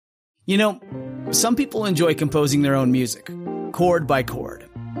You know, some people enjoy composing their own music, chord by chord,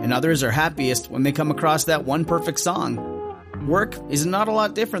 and others are happiest when they come across that one perfect song. Work is not a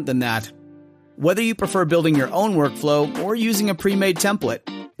lot different than that. Whether you prefer building your own workflow or using a pre-made template,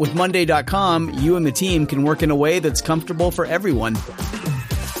 with Monday.com, you and the team can work in a way that's comfortable for everyone.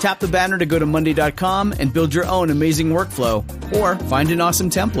 Tap the banner to go to Monday.com and build your own amazing workflow, or find an awesome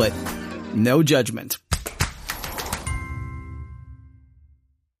template. No judgment.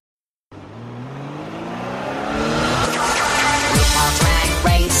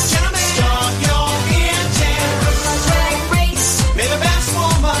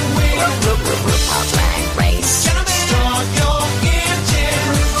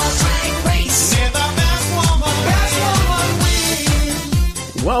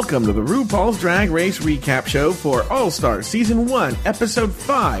 Welcome to the RuPaul's Drag Race recap show for All-Star Season 1, Episode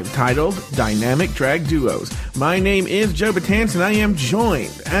 5, titled Dynamic Drag Duos. My name is Joe Batanz, and I am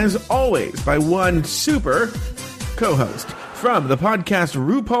joined, as always, by one super co-host. From the podcast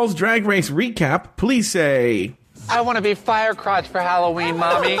RuPaul's Drag Race Recap, please say... I want to be Firecrotch for Halloween,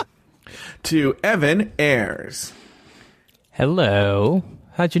 Mommy. To Evan Ayers. Hello.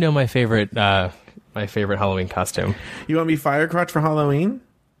 How'd you know my favorite Halloween costume? You want to be Firecrotch for Halloween?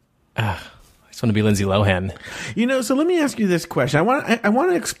 I just want to be Lindsay Lohan. You know, so let me ask you this question. I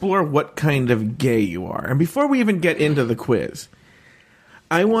want to explore what kind of gay you are. And before we even get into the quiz,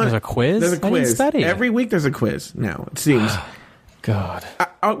 There's a quiz? There's a quiz. I didn't study. Every week there's a quiz now, it seems. God.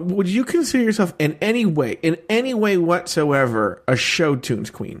 Would you consider yourself in any way whatsoever, a show tunes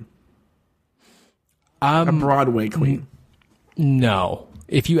queen? A Broadway queen? No.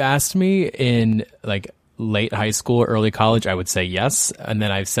 If you asked me in late high school or early college, I would say yes. And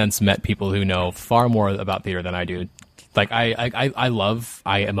then I've since met people who know far more about theater than I do. I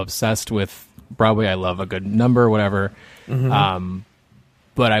am obsessed with Broadway. I love a good number, whatever. Mm-hmm.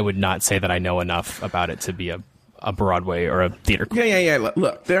 But I would not say that I know enough about it to be a Broadway or a theater queen. Yeah.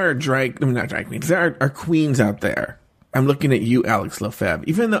 Look, there are not drag queens. There are queens out there. I'm looking at you, Alex Lefebvre.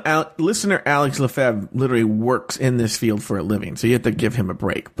 Even though listener Alex Lefebvre literally works in this field for a living, so you have to give him a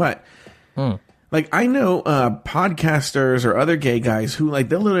break. But I know podcasters or other gay guys who they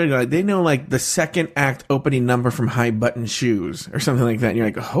literally they know the second act opening number from High Button Shoes or something like that. And you're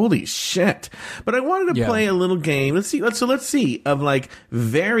like, holy shit! But I wanted to play a little game. Let's see of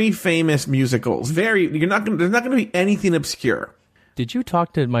very famous musicals. There's not going to be anything obscure. Did you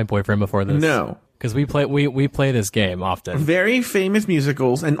talk to my boyfriend before this? No. Because we play this game often. Very famous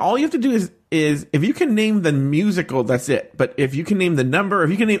musicals, and all you have to do is if you can name the musical, that's it. But if you can name the number,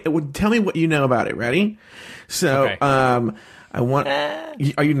 if you can name, tell me what you know about it. Ready? So, okay. I want.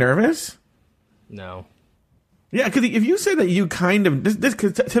 Are you nervous? No. Yeah, because if you say that you kind of this,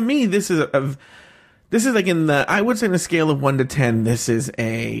 cause to me this is in the, I would say in a scale of 1 to 10, this is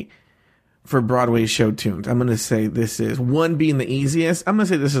for Broadway show tunes. I'm going to say this is 1 being the easiest. I'm going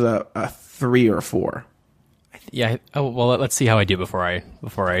to say this is a 3 or 4. Yeah. Oh, well, let's see how I do before I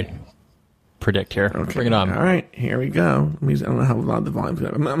predict here. Okay. Bring it on. All right, here we go. I don't know how loud the volume's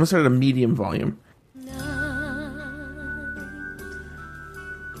going. I'm going to start at a medium volume.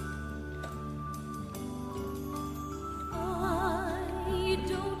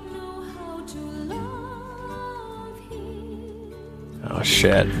 Oh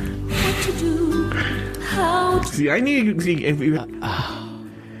shit. See, I need to see if you.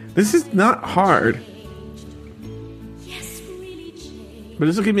 This is not hard, but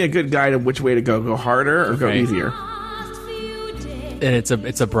this will give me a good guide of which way to go. Go harder or go easier. And it's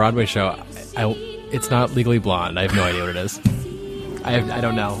a Broadway show. It's not Legally Blonde. I have no idea what it is. I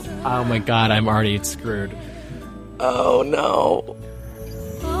don't know. Oh my god, I'm already screwed. Oh no.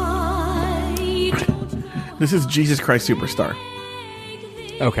 This is Jesus Christ Superstar.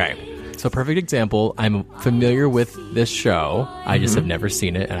 Okay. So perfect example. I'm familiar with this show. I just have never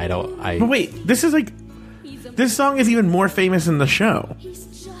seen it, and But wait, this is this song is even more famous than the show.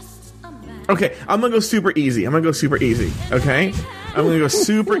 Okay, I'm gonna go super easy. Okay, I'm gonna go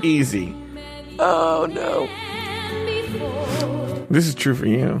super easy. Oh no. This is true for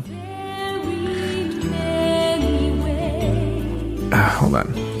you. Hold on.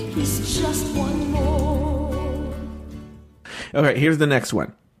 Okay, here's the next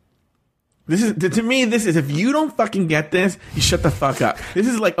one. This is, to me, if you don't fucking get this, you shut the fuck up. This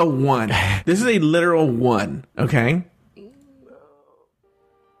is like a 1. This is a literal 1, okay?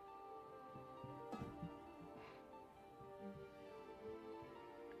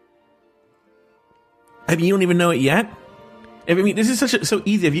 I mean, you don't even know it yet? I mean, this is so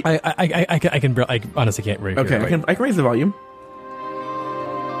easy. If you, I honestly can't read. Okay, I can raise the volume.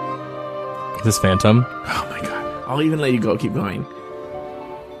 Is this Phantom? Oh my god. I'll even let you go. Keep going.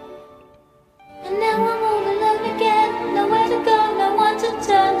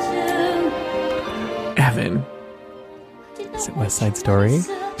 Evan. Is it West Side Story?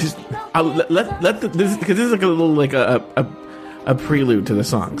 Just this because this is like a little like a prelude to the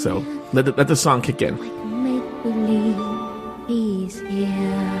song. So let the song kick in. Make believe he's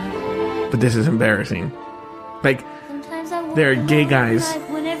here. But this is embarrassing. Like there are gay guys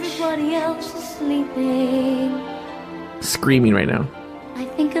when everybody else is sleeping. Screaming right now. I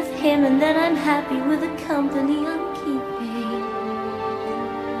think of him and then I'm happy with the company I'm keeping.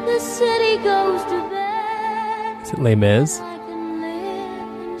 The city goes to bed. Is it Les Mis? I can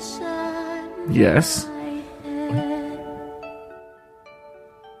live inside Yes. my head.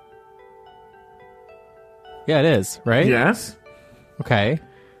 Yeah, it is, right? Yes. Okay.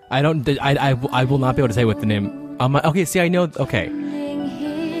 I will not be able to say what the name. Okay, see, I know. Okay.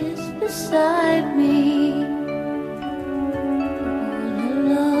 He's beside me. All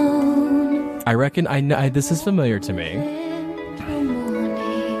alone I reckon I know. This is familiar to me. till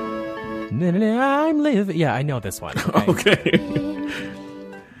morning. I'm living. Yeah, I know this one. Okay.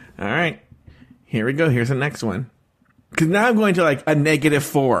 All right. Here we go. Here's the next one. Because now I'm going to like a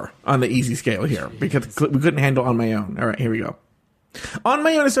 -4 on the easy scale here because we couldn't handle On My Own. All right, here we go. On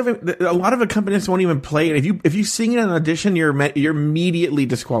My Own is something a lot of accompanants won't even play it. If you sing it in an audition, you're immediately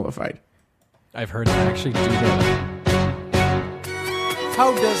disqualified. I've heard them actually do that.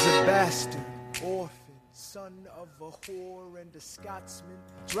 How does a bastard, orphan, son of a whore and a Scotsman,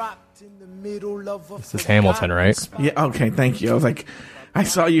 dropped in the middle of a This is Hamilton, right? Yeah. Okay. Thank you. I was like, I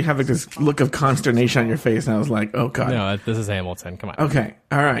saw you have like this look of consternation on your face, and I was like, oh god. No, this is Hamilton. Come on. Okay.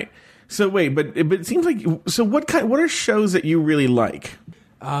 All right. So wait, but it seems like so. What are shows that you really like?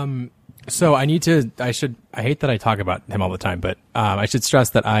 So I hate that I talk about him all the time, but I should stress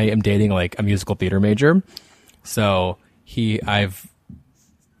that I am dating like a musical theater major. So I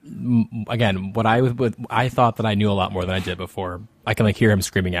thought that I knew a lot more than I did before. I can like hear him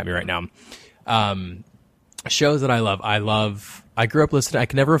screaming at me right now. Shows that I love. I grew up listening. I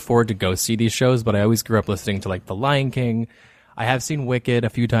could never afford to go see these shows, but I always grew up listening to like The Lion King. I have seen Wicked a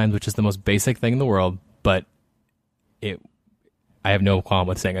few times, which is the most basic thing in the world, but I have no qualm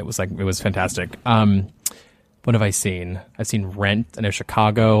with saying it was fantastic. What have I seen? I've seen Rent. I know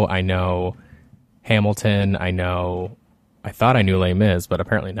Chicago. I know Hamilton. I thought I knew Les Mis, but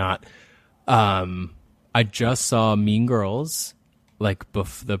apparently not. I just saw Mean Girls, like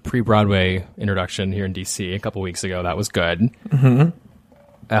the pre-Broadway introduction here in DC a couple weeks ago. That was good. Mm-hmm.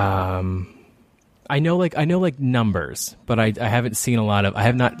 I know numbers, but I haven't seen a lot of. I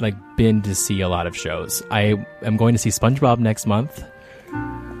have not like been to see a lot of shows. I am going to see SpongeBob next month.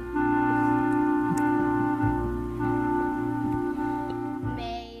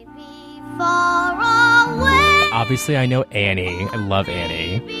 Maybe far away. Obviously, I know Annie. I love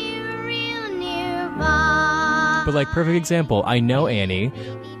Annie. Maybe real nearby. But like perfect example, I know Annie,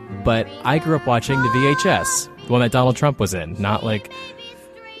 but I grew up watching the VHS, the one that Donald Trump was in. Not like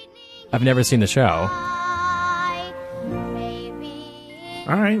I've never seen the show.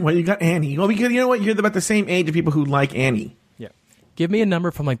 All right. Well, you got Annie. Well, because you know what, you're about the same age of people who like Annie. Yeah. Give me a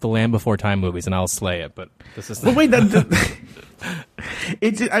number from like the Land Before Time movies, and I'll slay it. But this is. But wait,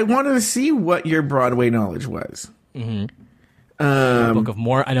 I wanted to see what your Broadway knowledge was. Mm-hmm. I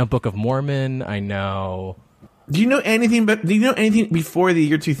know Book of Mormon. I know. Do you know anything before the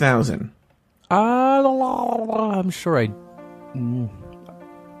year 2000? I'm sure I.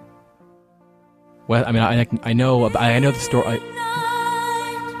 Well, I mean, I know the story.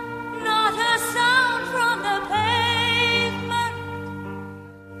 Not a sound from the pavement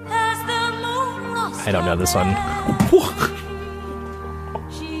as the moon lost I don't know this one.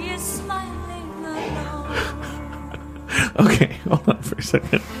 She is smiling alone. Okay, hold on for a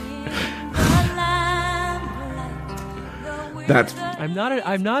second. That's I'm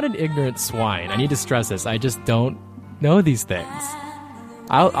not an ignorant swine. I need to stress this. I just don't know these things.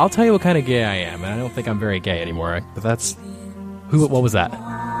 I'll tell you what kind of gay I am, and I don't think I'm very gay anymore. But that's what was that?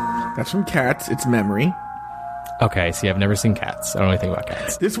 That's from Cats. It's Memory. Okay, see, I've never seen Cats. I don't know anything about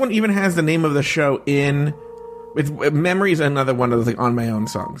Cats. This one even has the name of the show in. Memory is another one of the On My Own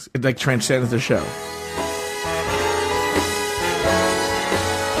songs. It like transcends the show.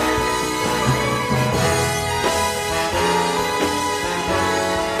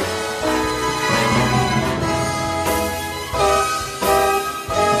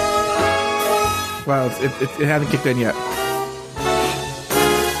 Wow, it hasn't kicked in yet.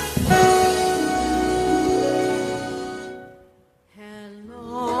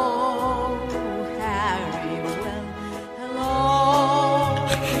 Hello, Harry. Well, hello.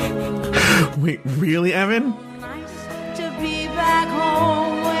 Wait, really, Evan? Nice to be back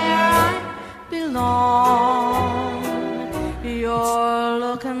home where I belong. You're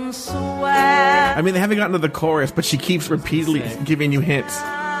looking swell. I mean, they haven't gotten to the chorus, but she keeps repeatedly giving you hints.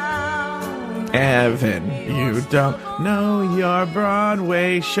 Evan, you don't know your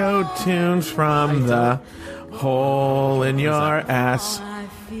Broadway show tunes from the hole in your ass.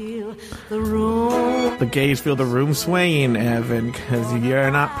 The gays feel the room swaying, Evan, because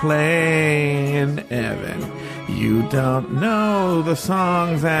you're not playing, Evan. You don't know the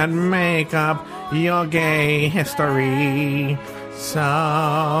songs that make up your gay history.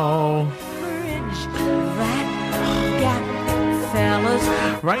 So...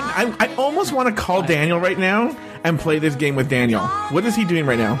 Right? I almost want to call Daniel right now and play this game with Daniel. What is he doing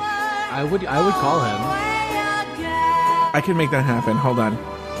right now? I would call him. I can make that happen. Hold on.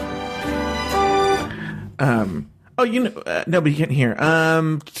 Oh, you know, no, but you can't hear.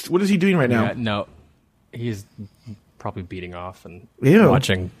 What is he doing right now? Yeah, no, he's probably beating off and Ew.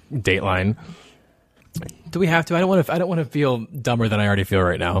 watching Dateline. Do we have to? I don't want to feel dumber than I already feel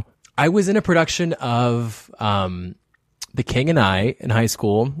right now. I was in a production of The King and I in high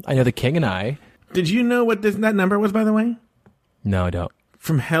school. I know The King and I. Did you know what that number was, by the way? No, I don't.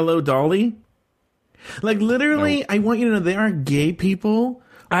 From Hello Dolly? Like, literally, No. I want you to know there are gay people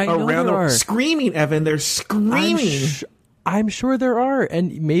around the world screaming, Evan. They're screaming. I'm sure there are.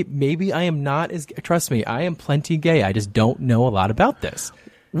 And maybe I am not as... Trust me, I am plenty gay. I just don't know a lot about this.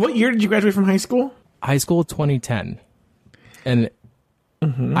 What year did you graduate from high school? High school 2010. And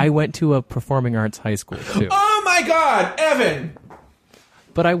I went to a performing arts high school, too. Oh, my God, Evan!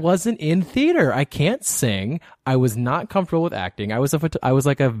 But I wasn't in theater. I can't sing. I was not comfortable with acting. I was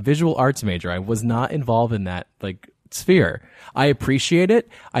like a visual arts major. I was not involved in that sphere. I appreciate it.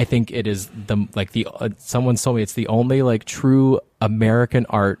 I think it is someone told me it's the only true American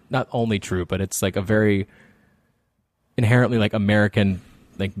art. Not only true, but it's a very inherently American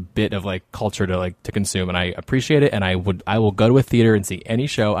bit of culture to consume, and I appreciate it. And I will go to a theater and see any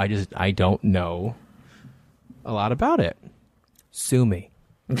show. I don't know a lot about it. Sue me.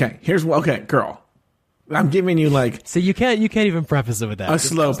 Okay, girl. I'm giving you So you can't even preface it with that. A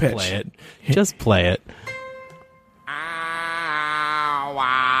slow pitch. Play it. Just play it. Oh,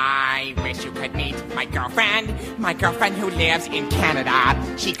 I wish you could meet my girlfriend who lives in Canada.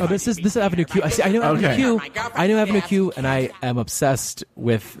 This is Avenue Q. I know Avenue Okay. Q. I know Avenue Q, and I am obsessed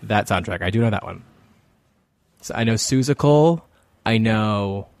with that soundtrack. I do know that one. So I know Seussical. I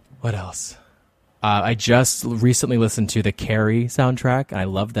know what else. I just recently listened to the Carrie soundtrack, and I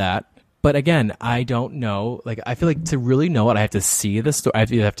love that. But again, I don't know. I feel to really know it, I have to see the story. I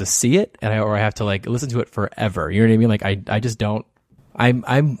either have to see it, or I have to listen to it forever. You know what I mean? I just don't.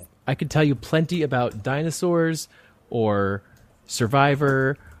 I could tell you plenty about dinosaurs, or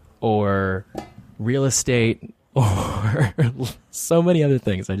Survivor, or real estate, or so many other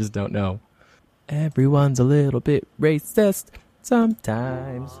things. I just don't know. Everyone's a little bit racist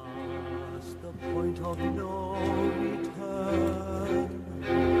sometimes. Point of no return,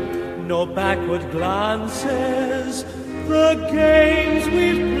 no backward glances. The games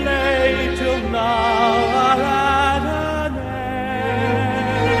we've played till now are at an end.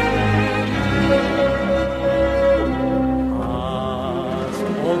 Past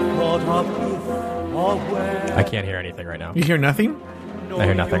all thought of if or when. I can't hear anything right now. You hear nothing? I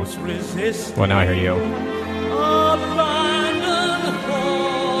hear nothing. Well, now I hear you.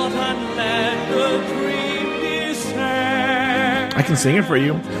 I can sing it for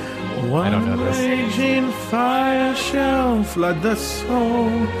you. I don't know this. Raging fire shall flood the soul.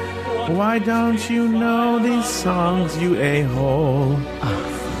 Why don't you know these songs, you a-hole?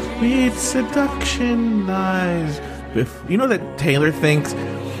 Sweet seduction lies. You know that Taylor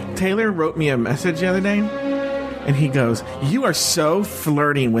wrote me a message the other day, and he goes, "You are so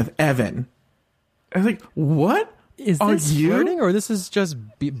flirting with Evan." I was like, what? Is this flirting, or this is just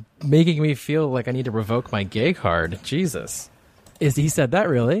making me feel like I need to revoke my gay card? Jesus. He said that,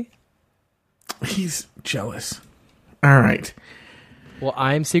 really? He's jealous. All right. Well,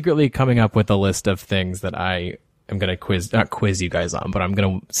 I'm secretly coming up with a list of things that I am going to not quiz you guys on, but I'm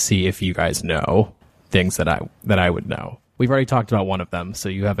going to see if you guys know things that I would know. We've already talked about one of them, so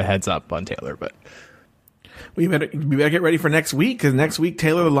you have a heads up on Taylor, but we better get ready for next week, because next week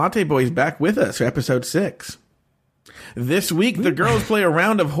Taylor the Latte Boy is back with us for episode 6. This week, the girls play a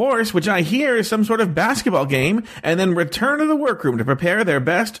round of horse, which I hear is some sort of basketball game, and then return to the workroom to prepare their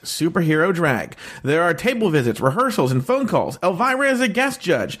best superhero drag. There are table visits, rehearsals, and phone calls. Elvira is a guest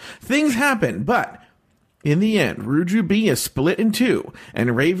judge. Things happen, but in the end, Rujubee is split in two,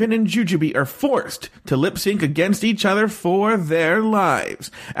 and Raven and Jujubee are forced to lip-sync against each other for their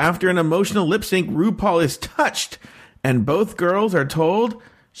lives. After an emotional lip-sync, RuPaul is touched, and both girls are told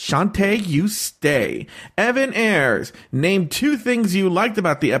Shantae, you stay. Evan Ayers, name 2 things you liked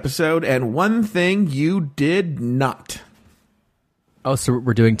about the episode and 1 thing you did not. Oh, so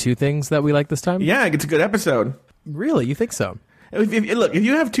we're doing 2 things that we like this time? Yeah, it's a good episode. Really? You think so? Look, if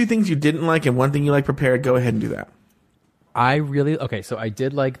you have 2 things you didn't like and 1 thing you like prepared, go ahead and do that. So I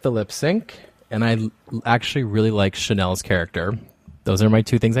did like the lip sync, and I actually really like Chanel's character. Those are my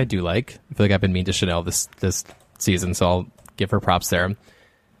 2 things I do like. I feel like I've been mean to Chanel this season, so I'll give her props there.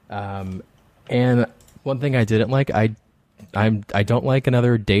 And 1 thing I didn't like, I don't like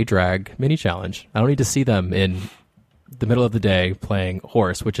another day drag mini challenge. I don't need to see them in the middle of the day playing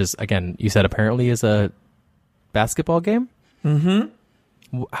horse, which is, again, you said apparently is a basketball game. Mm-hmm.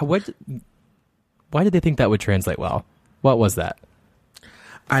 Why did they think that would translate well? What was that?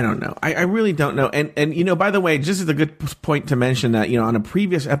 I don't know. I really don't know. And you know, by the way, just as a good point to mention that, you know, on a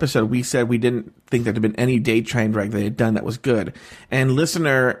previous episode, we said we didn't think there had been any day train drag they had done that was good. And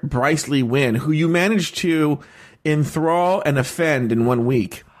listener Bryce Lee Wynn, who you managed to enthrall and offend in 1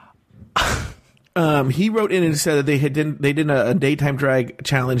 week, he wrote in and said that they did a daytime drag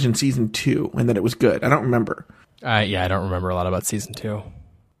challenge in season 2 and that it was good. I don't remember. I don't remember a lot about season 2.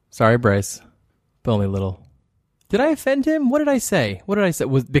 Sorry, Bryce, but only little. Did I offend him? What did I say?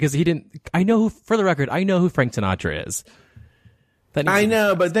 Because he didn't. For the record, I know who Frank Sinatra is. I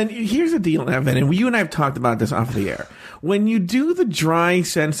know, but then here's the deal, Evan, and you and I have talked about this off the air. When you do the dry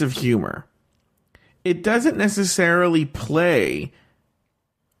sense of humor, it doesn't necessarily play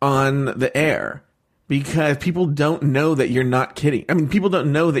on the air because people don't know that you're not kidding. I mean, people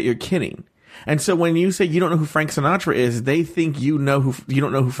don't know that you're kidding. And so when you say you don't know who Frank Sinatra is, they think you don't know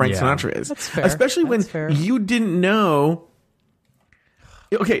who Frank Sinatra is. That's fair. Especially when you didn't know.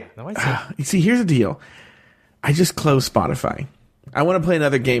 Okay. No, I see, here's the deal. I just closed Spotify. I want to play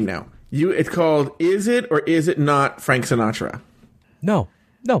another game now. It's called Is It or Is It Not Frank Sinatra? No.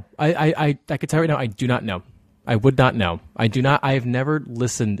 I can tell you right now, I do not know. I would not know. I do not. I've never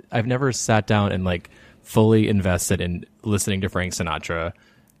listened. I've never sat down and like fully invested in listening to Frank Sinatra.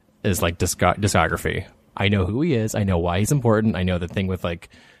 Is like discography. I know who he is. I know why he's important. I know the thing with like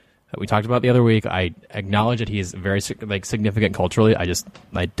that we talked about the other week. I acknowledge that he is very like significant culturally. I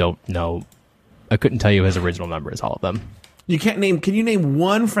don't know. I couldn't tell you his original numbers, all of them. You can't name. Can you name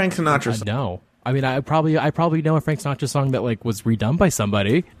one Frank Sinatra song? No. I mean, I probably know a Frank Sinatra song that like was redone by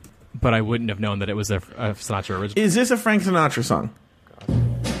somebody, but I wouldn't have known that it was a Sinatra original. Is this a Frank Sinatra song?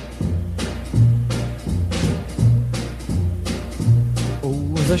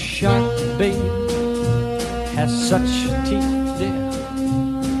 The shark, babe, has such teeth, dear,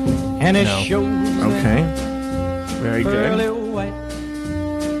 and it shows. Okay, very good. White.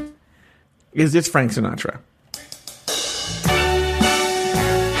 Is this Frank Sinatra?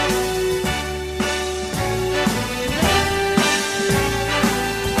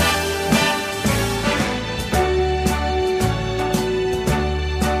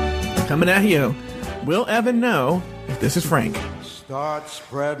 Coming at you. Will Evan know if this is Frank? Start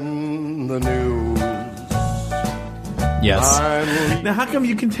spreading the news. Yes. Now, how come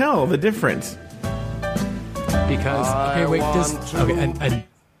you can tell the difference? Because and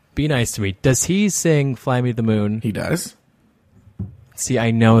be nice to me. Does he sing "Fly Me to the Moon"? He does. See,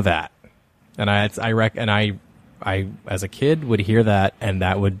 I know that, and I as a kid would hear that, and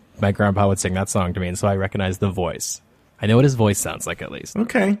my grandpa would sing that song to me, and so I recognize the voice. I know what his voice sounds like at least.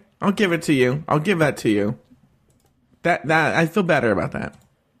 Okay, I'll give it to you. I'll give that to you. That I feel better about that.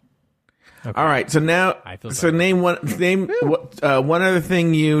 Okay. All right, so now, name one other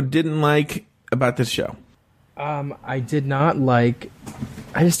thing you didn't like about this show. I did not like.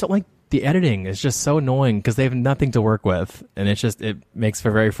 I just don't like the editing. It's just so annoying because they have nothing to work with, and it makes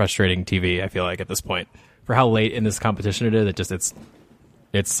for very frustrating TV. I feel like at this point, for how late in this competition it is,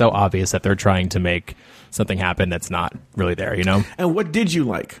 it's so obvious that they're trying to make something happen that's not really there. You know. And what did you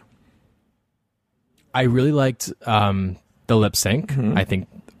like? I really liked the lip sync. Mm-hmm. I think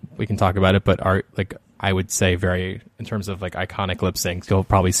we can talk about it, but I would say very in terms of like iconic lip syncs, you'll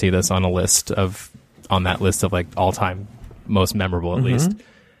probably see this on that list of like all time most memorable at least.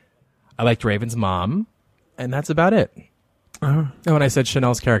 I liked Raven's mom, and that's about it. And when I said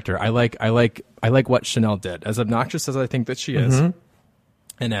Chanel's character, I like what Chanel did. As obnoxious as I think that she is,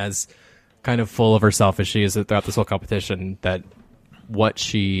 and as kind of full of herself as she is throughout this whole competition, that what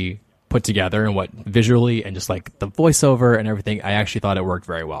she put together and what visually and just like the voiceover and everything, I actually thought it worked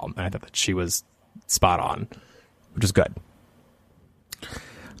very well. And I thought that she was spot on, which is good.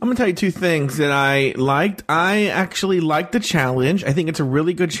 I'm going to tell you 2 things that I liked. I actually liked the challenge. I think it's a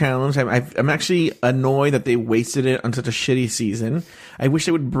really good challenge. I'm actually annoyed that they wasted it on such a shitty season. I wish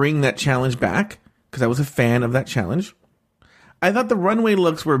they would bring that challenge back because I was a fan of that challenge. I thought the runway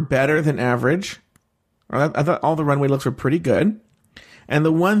looks were better than average. I thought all the runway looks were pretty good. And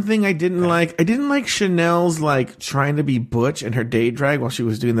the one thing I didn't like Chanel's like trying to be butch in her day drag while she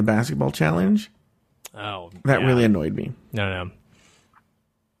was doing the basketball challenge. Oh, that really annoyed me. No.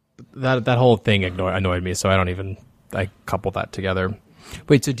 That whole thing annoyed me, so I couple that together.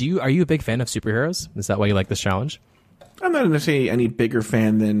 Wait, so are you a big fan of superheroes? Is that why you like this challenge? I'm not necessarily any bigger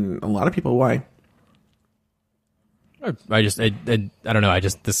fan than a lot of people. Why? I don't know. I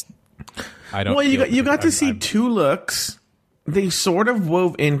don't. Well, you got to see two looks. They sort of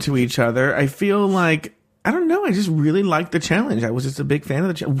wove into each other. I feel like, I don't know. I just really liked the challenge. I was just a big fan of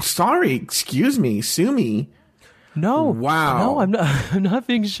the challenge. Sorry, excuse me, sue me. No. Wow. No, I'm not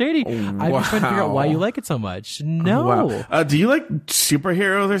being shady. I'm just trying to figure out why you like it so much. No. Wow. Do you like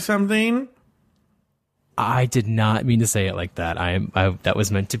superheroes or something? I did not mean to say it like that. That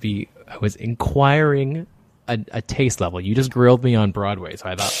was meant to be. I was inquiring a taste level. You just grilled me on Broadway, so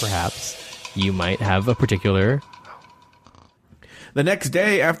I thought perhaps you might have a particular. The next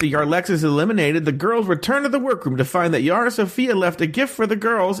day, after Yarlex is eliminated, the girls return to the workroom to find that Yara Sofia left a gift for the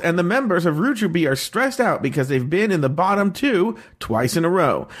girls, and the members of Rujubee are stressed out because they've been in the bottom two twice in a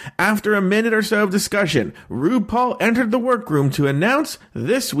row. After a minute or so of discussion, RuPaul entered the workroom to announce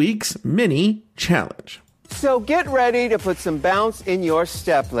this week's mini challenge. So get ready to put some bounce in your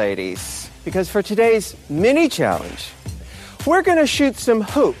step, ladies, because for today's mini challenge, we're going to shoot some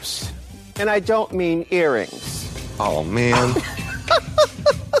hoops, and I don't mean earrings. Oh, man.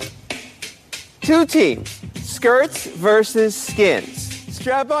 Two teams, skirts versus skins.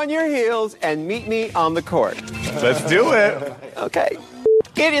 Strap on your heels and meet me on the court. Let's do it. Okay.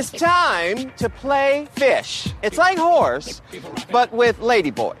 It is time to play fish. It's like horse, but with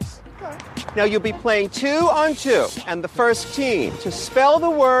ladyboys. Now you'll be playing 2-on-2, and the first team to spell the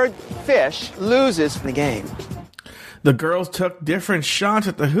word fish loses the game. The girls took different shots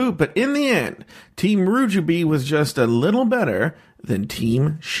at the hoop, but in the end, Team Rujubee was just a little better than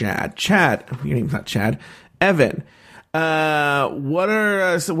Team Shad. Your name's not Chad. Evan, what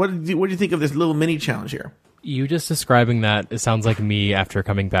do you think of this little mini challenge here? You just describing that, it sounds like me after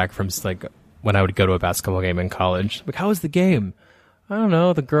coming back from like when I would go to a basketball game in college. Like, how was the game? I don't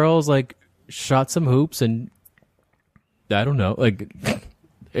know. The girls like shot some hoops and I don't know, like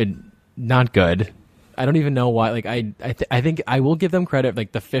not good. I don't even know why. Like I think I will give them credit.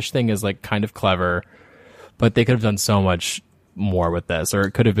 Like the fish thing is like kind of clever, but they could have done so much more with this, or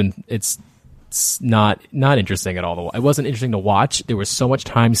it could have been. It's not interesting at all. It wasn't interesting to watch. There was so much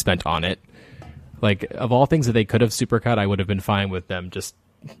time spent on it. Like of all things that they could have supercut, I would have been fine with them just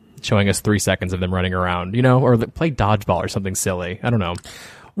showing us 3 seconds of them running around, or play dodgeball or something silly. I don't know.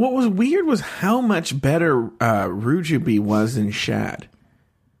 What was weird was how much better Rujubee was than Shad.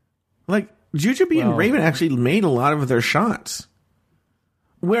 Like Jujubee and Raven actually made a lot of their shots.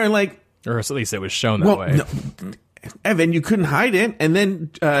 Where or at least it was shown that way. No, Evan, you couldn't hide it. And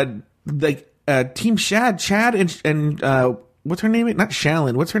then Team Chad and what's her name? Not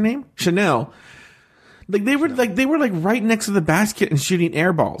Shallon. What's her name? Chanel. They were right next to the basket and shooting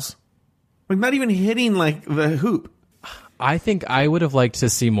air balls. Like not even hitting the hoop. I think I would have liked to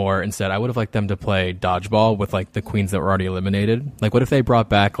see more instead. I would have liked them to play dodgeball with the queens that were already eliminated. Like what if they brought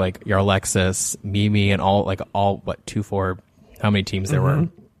back Yarlexis, Mimi, and all 2-4, how many teams there were,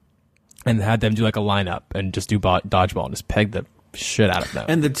 and had them do a lineup and just do dodgeball and just peg the shit out of them.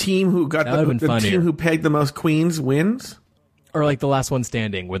 And the team who got the team who pegged the most queens wins, or the last one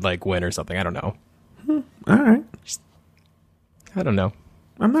standing would win or something. I don't know. All right, I don't know.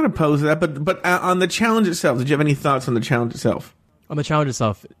 I'm not opposed to that, but on the challenge itself, did you have any thoughts on the challenge itself? On the challenge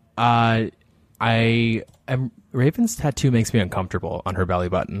itself, Raven's tattoo makes me uncomfortable on her belly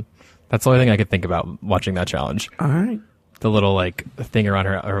button. That's the only thing I could think about watching that challenge. All right, the little thing around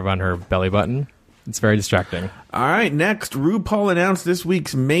her belly button. It's very distracting. All right, next, RuPaul announced this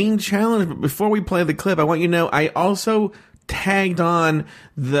week's main challenge. But before we play the clip, I want you to know I also tagged on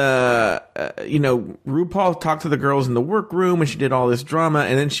the, RuPaul talked to the girls in the workroom and she did all this drama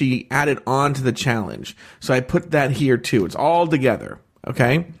and then she added on to the challenge. So I put that here too. It's all together.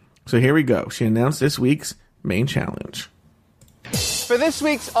 Okay. So here we go. She announced this week's main challenge. For this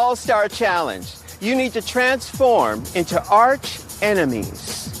week's All-Star Challenge, you need to transform into arch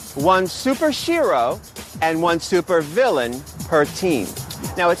enemies. One super hero and one super villain per team.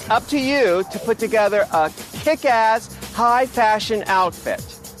 Now it's up to you to put together a kick-ass high-fashion outfit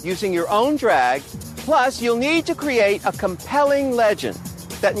using your own drag. Plus, you'll need to create a compelling legend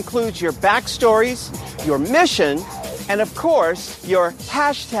that includes your backstories, your mission, and of course, your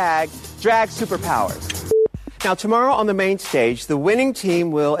hashtag drag superpowers. Now, tomorrow on the main stage, the winning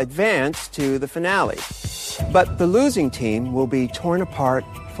team will advance to the finale. But the losing team will be torn apart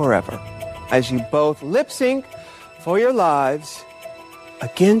forever as you both lip sync for your lives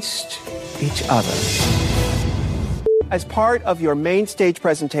against each other. As part of your main stage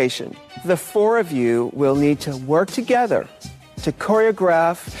presentation, the four of you will need to work together to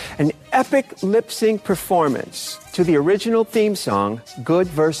choreograph an epic lip sync performance to the original theme song, Good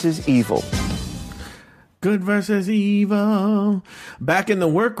vs. Evil. Good versus evil. Back in the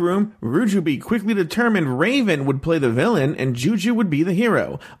workroom, Rujubee quickly determined Raven would play the villain and Juju would be the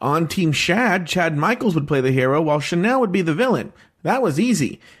hero. On Team Shad, Chad Michaels would play the hero while Chanel would be the villain. That was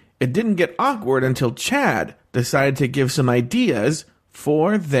easy. It didn't get awkward until Chad decided to give some ideas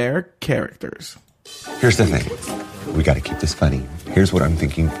for their characters. Here's the thing. We got to keep this funny. Here's what I'm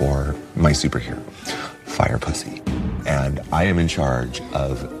thinking for my superhero. Fire Pussy. And I am in charge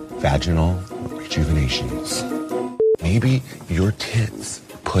of vaginal rejuvenations. Maybe your tits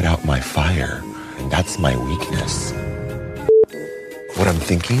put out my fire, and that's my weakness. What I'm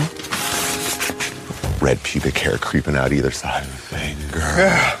thinking? Red pubic hair creeping out either side of the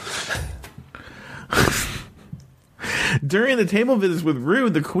finger. During the table visits with Rue,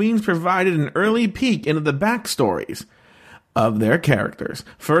 the queens provided an early peek into the backstories of their characters.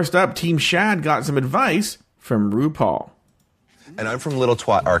 First up, Team Shad got some advice from RuPaul. And I'm from Little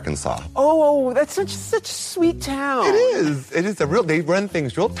Twat, Arkansas. Oh, that's such a sweet town. It is. It is they run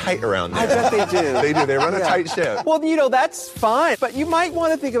things real tight around there. I bet they do. They do. They run a tight ship. Well, that's fine. But you might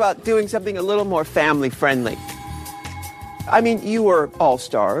want to think about doing something a little more family-friendly. I mean, you are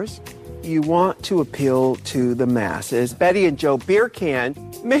all-stars. You want to appeal to the masses. Betty and Joe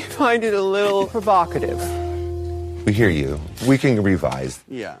Beercan may find it a little provocative. We hear you. We can revise.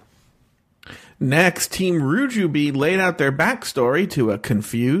 Yeah. Next, Team Rujubee laid out their backstory to a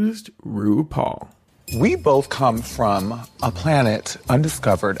confused RuPaul. We both come from a planet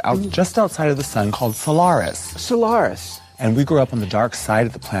undiscovered just outside of the sun called Solaris. Solaris. And we grew up on the dark side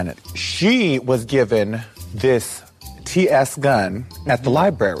of the planet. She was given this TS gun at the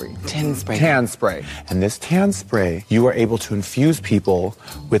library. Tan spray. Tan spray. And this tan spray, you are able to infuse people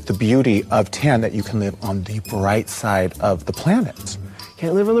with the beauty of tan that you can live on the bright side of the planet.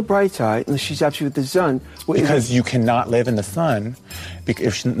 Can't live on the bright side unless she zaps you with the sun. Because you cannot live in the sun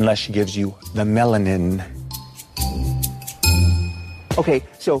unless she gives you the melanin. Okay,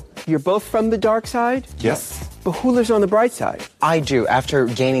 so you're both from the dark side? Yes. But who lives on the bright side? I do, after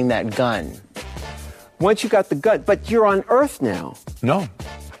gaining that gun. Once you got the gun, but you're on Earth now. No.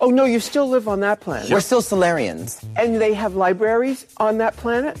 Oh, no, you still live on that planet. We're still Solarians. And they have libraries on that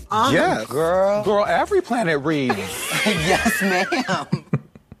planet? Yes. Girl. Girl, every planet reads. Yes, ma'am.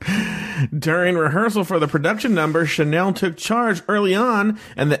 During rehearsal for the production number, Chanel took charge early on,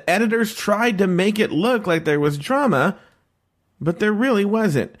 and the editors tried to make it look like there was drama, but there really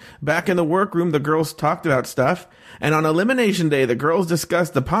wasn't. Back in the workroom, the girls talked about stuff, and on Elimination Day, the girls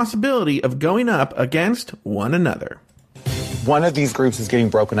discussed the possibility of going up against one another. One of these groups is getting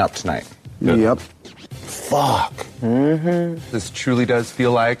broken up tonight. Yep. Fuck. Mm-hmm. This truly does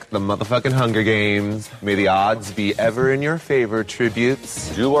feel like the motherfucking Hunger Games. May the odds be ever in your favor,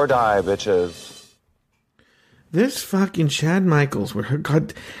 tributes. Do or die, bitches. This fucking Chad Michaels, where her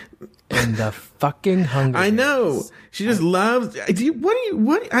God... And the fucking Hunger Games. I know. She just loves...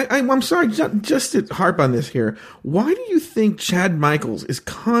 I'm sorry, just to harp on this here. Why do you think Chad Michaels is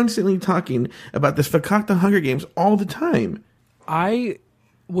constantly talking about this Fakakta Hunger Games all the time? I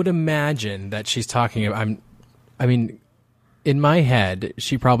would imagine that she's talking about... I mean, in my head,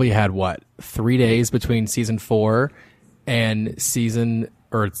 she probably had, 3 days between season 4 and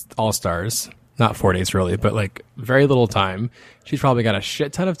it's All-Stars. Not 4 days, really, but, very little time. She's probably got a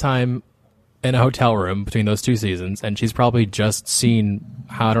shit ton of time in a hotel room between those 2 seasons, and she's probably just seen...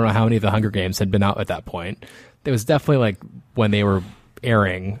 I don't know how many of the Hunger Games had been out at that point. It was definitely, when they were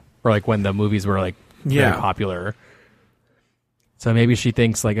airing, or, when the movies were, very popular. So maybe she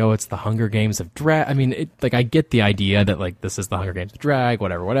thinks it's the Hunger Games of drag. I mean, I get the idea that this is the Hunger Games of drag,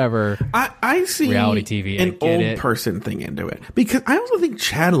 whatever. I see reality TV, an old person thing into it because I also think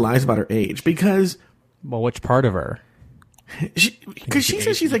Chad lies about her age because. Well, which part of her? Because she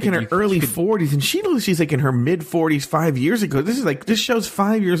says she's in her early 40s and she looks she's in her mid 40s 5 years ago. This show's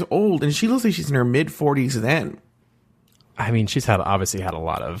 5 years old and she looks like she's in her mid 40s then. I mean, she's obviously had a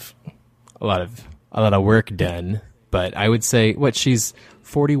lot of work done. But I would say, she's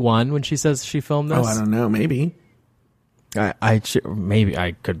 41 when she says she filmed this? Oh, I don't know. Maybe. Maybe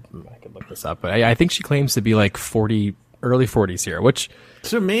I could look this up. But I think she claims to be 40, early 40s here, which...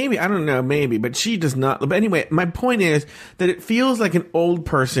 So maybe, I don't know, maybe. But she does not... But anyway, my point is that it feels like an old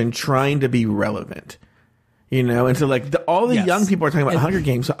person trying to be relevant. And so all the young people are talking about Hunger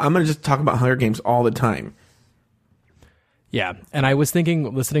Games, so I'm going to just talk about Hunger Games all the time. Yeah, and I was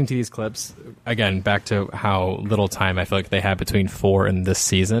thinking, listening to these clips, again, back to how little time I feel like they had between 4 and this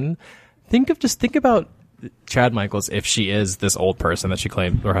season. Think about Chad Michaels if she is this old person that she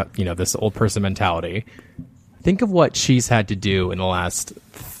claimed, or, you know, this old person mentality. Think of what she's had to do in the last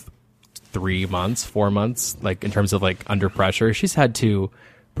 3 months, 4 months, like in terms of like under pressure. She's had to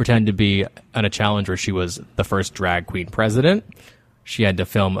pretend to be on a challenge where she was the first drag queen president. She had to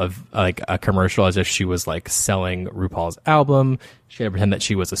film a commercial as if she was like selling RuPaul's album. She had to pretend that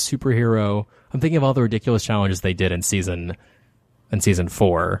she was a superhero. I'm thinking of all the ridiculous challenges they did in season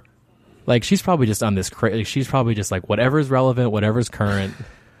 4. Like, she's probably just on this she's probably just like, whatever's relevant, whatever's current,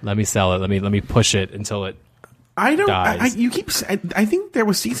 let me sell it. Let me push it until it dies. I think there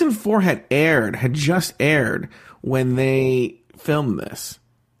was season 4 had just aired when they filmed this.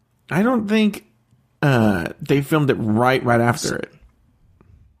 I don't think they filmed it right after it.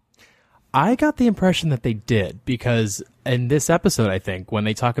 I got the impression that they did, because in this episode, I think, when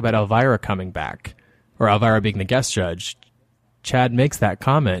they talk about Elvira coming back, or Elvira being the guest judge, Chad makes that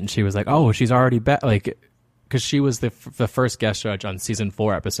comment, and she was like, oh, she's already back, like, because she was the first guest judge on season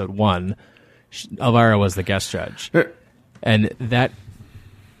 4, episode 1. Elvira was the guest judge. And that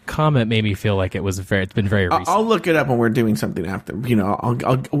comment made me feel like it's been very recent. I'll look it up when we're doing something after. You know,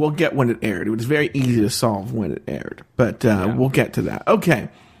 we'll get when it aired. It was very easy to solve when it aired, but we'll get to that. Okay.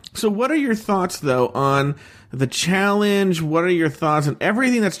 So what are your thoughts, though, on the challenge? What are your thoughts on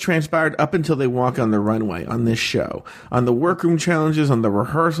everything that's transpired up until they walk on the runway on this show? On the workroom challenges, on the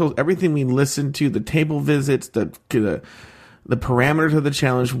rehearsals, everything we listened to, the table visits, the parameters of the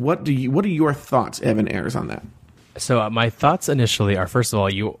challenge. What are your thoughts, Evan Ayres, on that? So my thoughts initially are, first of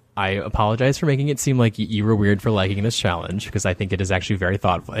all, I apologize for making it seem like you were weird for liking this challenge, because I think it is actually very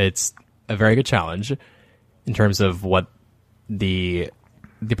thoughtful. It's a very good challenge in terms of what the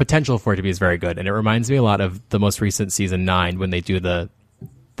potential for it to be is very good. And it reminds me a lot of the most recent season 9 when they do the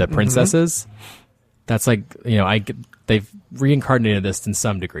princesses. Mm-hmm. That's like, you know, they've reincarnated this in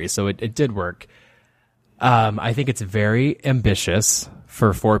some degree. So it did work. I think it's very ambitious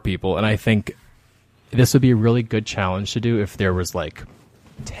for 4 people. And I think this would be a really good challenge to do if there was like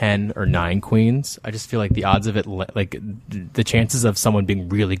 10 or 9 queens. I just feel like the odds of it, like the chances of someone being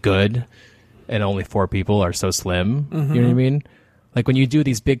really good and only 4 people are so slim. Mm-hmm. You know what I mean? Like when you do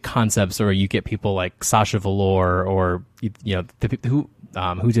these big concepts, or you get people like Sasha Velour, or you know, the people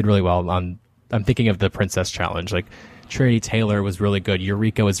who did really well on. I'm thinking of the Princess Challenge. Like Trinity Taylor was really good.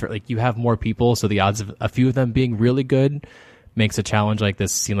 Eureka was like, you have more people, so the odds of a few of them being really good makes a challenge like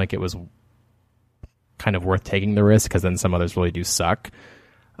this seem like it was kind of worth taking the risk, because then some others really do suck.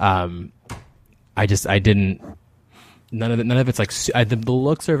 I didn't. None of it's like the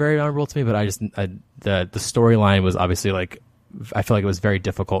looks are very honorable to me, but the storyline was obviously like. I feel like it was very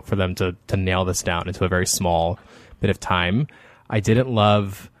difficult for them to nail this down into a very small bit of time. I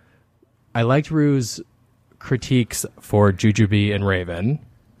liked Rue's critiques for Jujubee and Raven,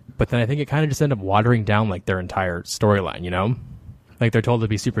 but then I think it kind of just ended up watering down like their entire storyline, you know? Like they're told to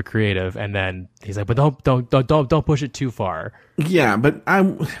be super creative, and then he's like, but don't push it too far. Yeah, but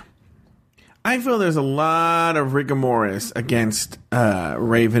I feel there's a lot of rigor mortis against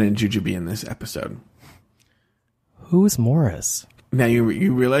Raven and Jujubee in this episode. Who's Morris? Now you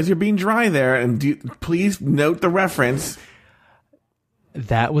realize you're being dry there, and please note the reference.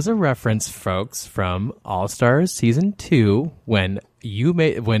 That was a reference, folks, from All Stars season 2 when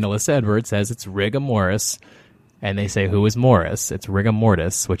Alyssa Edwards says it's rigor mortis, and they say who is Morris? It's rigor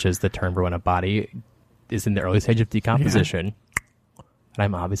mortis, which is the term for when a body is in the early stage of decomposition. Yeah. And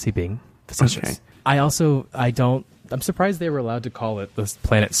I'm obviously being facetious. Okay. I'm surprised they were allowed to call it this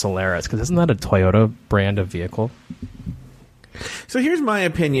planet Solaris, because isn't that a Toyota brand of vehicle? So here's my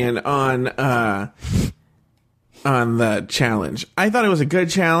opinion on the challenge. I thought it was a good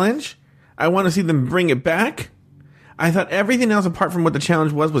challenge. I want to see them bring it back. I thought everything else apart from what the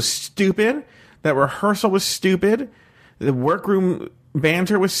challenge was stupid. That rehearsal was stupid. The workroom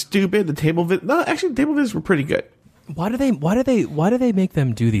banter was stupid. The table visits were pretty good. Why do they make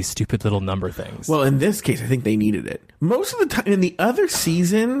them do these stupid little number things? Well, in this case, I think they needed it. Most of the time, in the other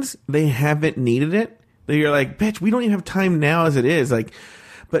seasons, they haven't needed it. You're like, bitch, we don't even have time now as it is. Like,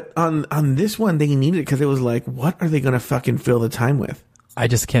 but on this one, they needed it because it was like, what are they going to fucking fill the time with? I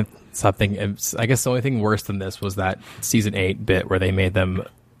just can't stop thinking. I guess the only thing worse than this was that season 8 bit where they made them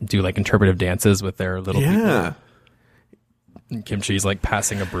do like interpretive dances with their little people. And Kimchi's like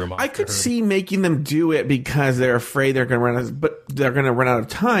passing a broom off. I could see making them do it because they're afraid they're going to run out of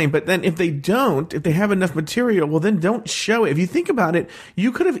time. But then if they have enough material, well, then don't show it. If you think about it,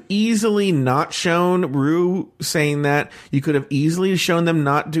 you could have easily not shown Rue saying that. You could have easily shown them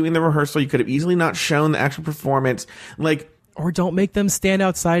not doing the rehearsal. You could have easily not shown the actual performance. Like, Or don't make them stand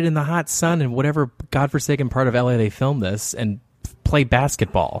outside in the hot sun in whatever godforsaken part of LA they filmed this and play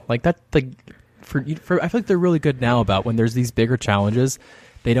basketball. Like that. Like for I feel like they're really good now about when there's these bigger challenges,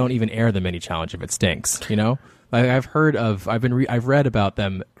 they don't even air the mini challenge if it stinks. You know, like I've read about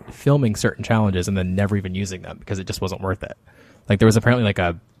them filming certain challenges and then never even using them because it just wasn't worth it. Like there was apparently like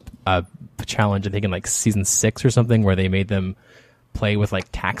a challenge, I think in like season 6 or something, where they made them play with like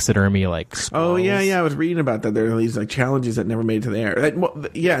taxidermy, like squirrels. Oh yeah, I was reading about that. There are these like challenges that never made it to the air.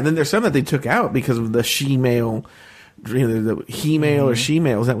 And then there's some that they took out because of the she-male, the he-male or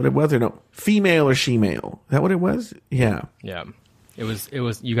she-male. Is that what it was? Or no, female or she-male? Is that what it was? Yeah. It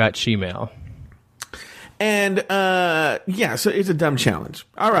was. You got she-male. And so it's a dumb challenge.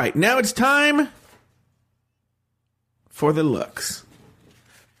 All right, now it's time for the looks.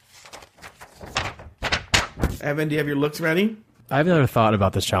 Evan, do you have your looks ready? I have another thought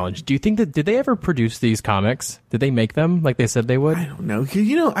about this challenge. Do you think did they ever produce these comics? Did they make them like they said they would? I don't know.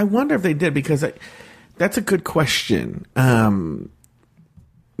 You know, I wonder if they did because that's a good question. That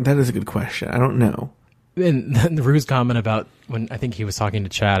is a good question. I don't know. And the Rue's comment about when I think he was talking to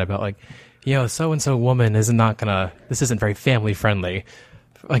Chad about like, so-and-so woman this isn't very family friendly.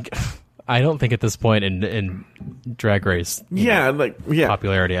 Like, I don't think at this point in Drag Race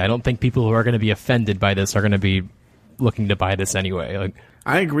popularity, I don't think people who are going to be offended by this are going to be looking to buy this anyway. Like,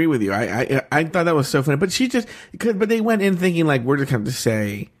 I agree with you. I thought that was so funny, but but they went in thinking like we're just going to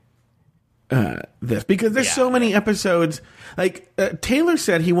say this because there's so many episodes. Like Taylor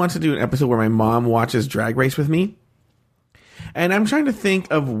said, he wants to do an episode where my mom watches Drag Race with me, and I'm trying to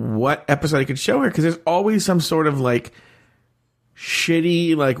think of what episode I could show her because there's always some sort of like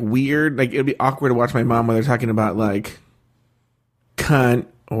shitty, like weird, like it'd be awkward to watch my mom when they're talking about like cunt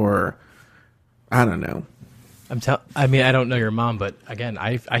or I don't know. I mean, I don't know your mom, but again,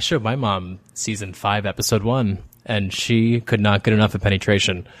 I showed my mom season 5, episode 1, and she could not get enough of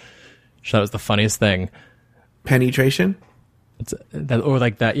penetration. So that was the funniest thing. Penetration?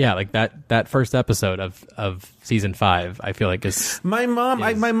 That first episode of season 5, I feel like is my mom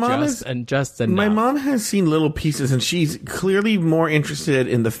has seen little pieces, and she's clearly more interested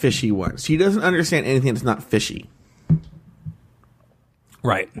in the fishy ones. She doesn't understand anything that's not fishy.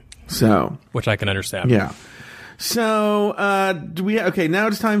 Right. So, which I can understand. Yeah. So, now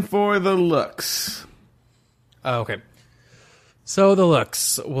it's time for the looks. Okay. So the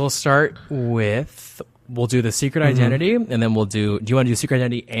looks, we'll start with, we'll do the secret identity, and then do you want to do secret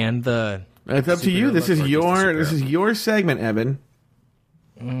identity and the... It's up to you. This is your segment, Evan.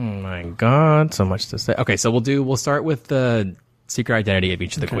 Oh my God, so much to say. Okay, so we'll start with the secret identity of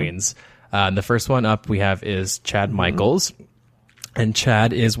each of the queens. The first one up we have is Chad Michaels, and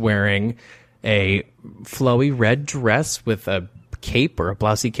Chad is wearing a flowy red dress with a cape or a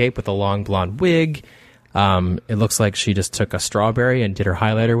blousey cape with a long blonde wig. It looks like she just took a strawberry and did her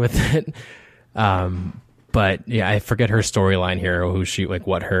highlighter with it. But yeah, I forget her storyline here, who she, like,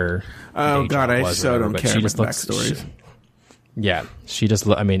 what her. Oh God, I so don't care about the backstories. She just.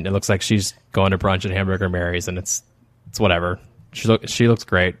 I mean, it looks like she's going to brunch at Hamburger Mary's, and it's whatever. She looks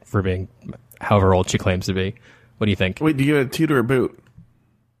great for being however old she claims to be. What do you think? Wait, do you get a toot or a boot?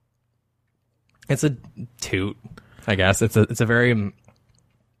 It's a toot, I guess. It's a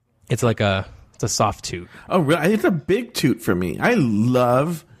soft toot. Oh, really? It's a big toot for me. I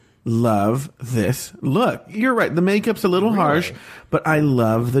love this look. You're right. The makeup's a little harsh, but I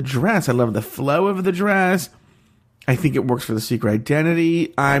love the dress. I love the flow of the dress. I think it works for the secret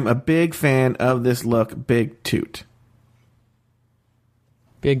identity. I'm a big fan of this look. Big toot.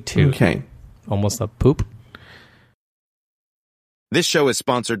 Big toot. Okay. Almost a poop. This show is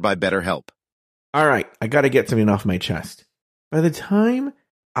sponsored by BetterHelp. All right. I got to get something off my chest. By the time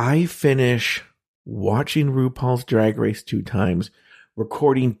I finish watching RuPaul's Drag Race 2 times,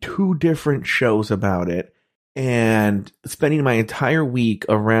 recording 2 different shows about it, and spending my entire week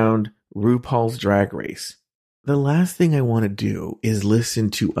around RuPaul's Drag Race, the last thing I want to do is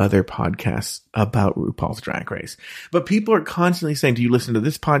listen to other podcasts about RuPaul's Drag Race. But people are constantly saying, do you listen to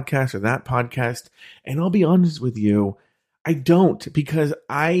this podcast or that podcast? And I'll be honest with you, I don't, because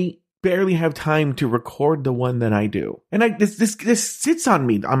I barely have time to record the one that I do. And this sits on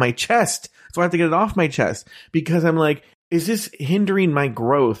me, on my chest. So I have to get it off my chest because I'm like, is this hindering my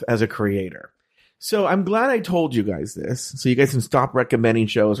growth as a creator? So I'm glad I told you guys this, so you guys can stop recommending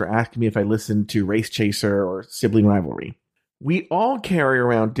shows or asking me if I listen to Race Chaser or Sibling Rivalry. We all carry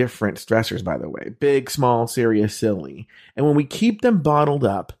around different stressors, by the way. Big, small, serious, silly. And when we keep them bottled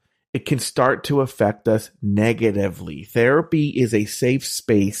up, it can start to affect us negatively. Therapy is a safe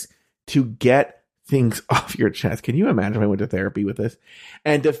space to get things off your chest. Can you imagine if I went to therapy with this?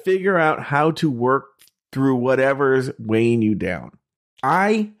 And to figure out how to work through whatever's weighing you down.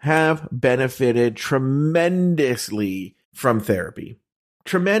 I have benefited tremendously from therapy.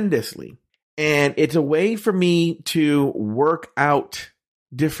 Tremendously. And it's a way for me to work out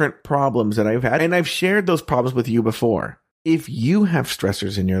different problems that I've had. And I've shared those problems with you before. If you have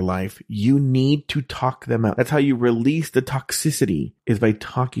stressors in your life, you need to talk them out. That's how you release the toxicity, is by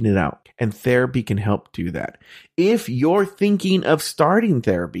talking it out. And therapy can help do that. If you're thinking of starting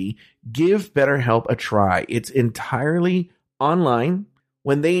therapy, give BetterHelp a try. It's entirely online.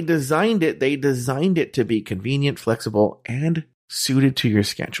 When they designed it to be convenient, flexible, and suited to your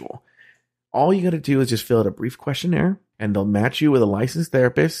schedule. All you got to do is just fill out a brief questionnaire, and they'll match you with a licensed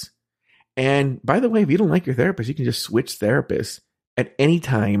therapist. And by the way, if you don't like your therapist, you can just switch therapists at any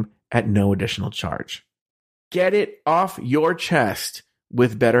time at no additional charge. Get it off your chest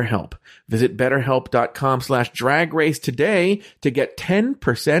with BetterHelp. Visit BetterHelp.com/dragrace today to get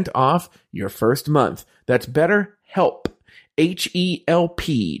 10% off your first month. That's BetterHelp,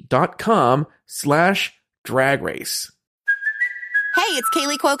 HELP.com/dragrace. Hey, it's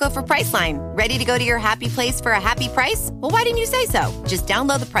Kaylee Cuoco for Priceline. Ready to go to your happy place for a happy price? Well, why didn't you say so? Just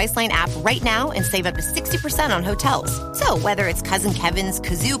download the Priceline app right now and save up to 60% on hotels. So whether it's Cousin Kevin's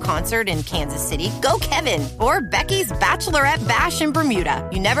Kazoo Concert in Kansas City, go Kevin, or Becky's Bachelorette Bash in Bermuda,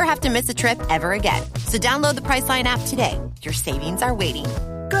 you never have to miss a trip ever again. So download the Priceline app today. Your savings are waiting.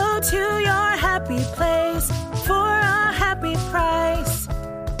 Go to your happy place for a happy price.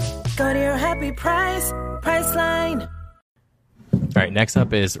 Go to your happy price, Priceline. All right, next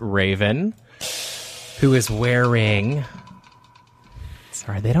up is Raven, who is wearing...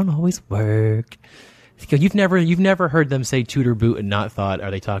 Sorry, they don't always work. You've never heard them say toot or boot and not thought, are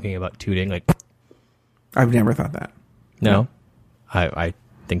they talking about tooting? Like, I've never thought that. No? I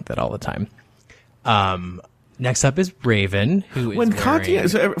think that all the time. Next up is Raven, who is when wearing... Katya,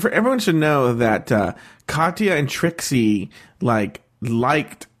 so for everyone should know that Katya and Trixie liked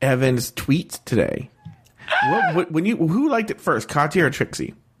Evan's tweets today. Who liked it first, Katya or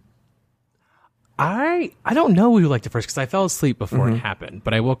Trixie? I don't know who liked it first because I fell asleep before it happened.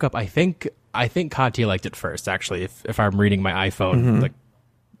 But I woke up. I think Katya liked it first. Actually, if I'm reading my iPhone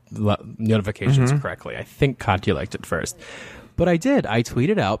notifications correctly, I think Katya liked it first. But I did. I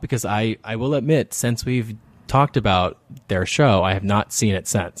tweeted out because I will admit, since we've talked about their show, I have not seen it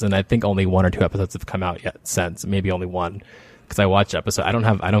since, and I think only 1 or 2 episodes have come out yet since. Maybe only one because I watched episode. I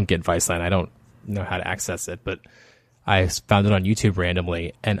don't get Viceland. I don't know how to access it, but I found it on YouTube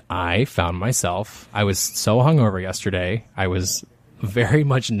randomly, and I found myself, I was so hungover yesterday, I was very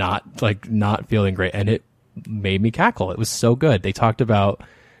much not feeling great, and it made me cackle. It was so good. They talked about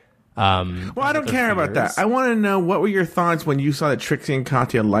well, I don't care about that. I want to know, what were your thoughts when you saw that Trixie and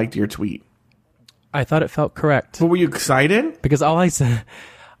Katya liked your tweet? I thought it felt correct. But were you excited? Because all I said,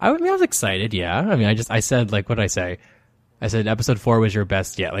 I was excited, yeah. I mean, I said, like, what did I say? I said episode 4 was your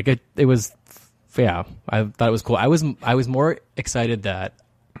best yet. Like, it was... Yeah, I thought it was cool. I was more excited that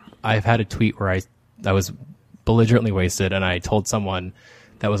I've had a tweet where I was belligerently wasted, and I told someone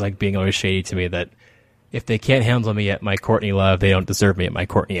that was like being always shady to me that if they can't handle me at my Courtney Love, they don't deserve me at my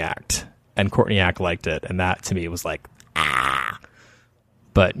Courtney Act. And Courtney Act liked it, and that to me was like, ah.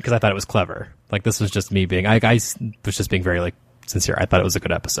 But because I thought it was clever. Like, this was just me being, I was just being very like sincere. I thought it was a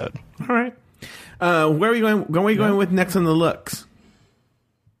good episode. All right. Where are we going? Where are we going with next on the looks?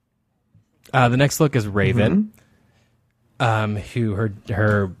 The next look is Raven, who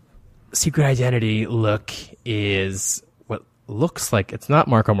her secret identity look is what looks like, it's not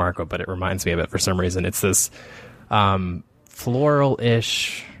Marco, but it reminds me of it for some reason. It's this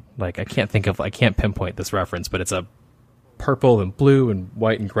floral-ish, like I can't pinpoint this reference, but it's a purple and blue and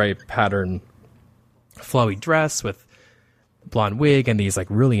white and gray pattern flowy dress with blonde wig and these like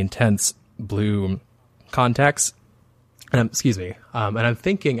really intense blue contacts. And I'm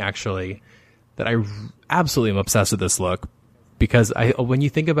thinking actually that I absolutely am obsessed with this look because when you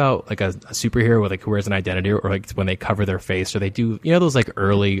think about like a superhero with like who wears an identity, or like when they cover their face, or they do, those like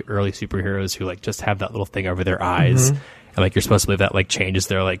early superheroes who like just have that little thing over their eyes, and like you're supposed to believe that like changes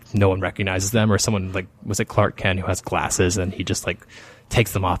their like no one recognizes them, or someone like, was it Clark Kent who has glasses and he just like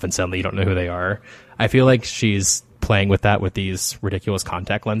takes them off and suddenly you don't know who they are. I feel like she's playing with that with these ridiculous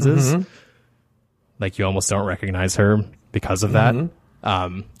contact lenses. Like you almost don't recognize her because of that.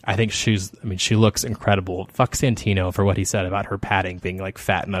 I think she looks incredible. Fuck Santino for what he said about her padding being like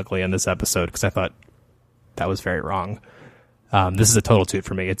fat and ugly in this episode, because I thought that was very wrong. This is a total toot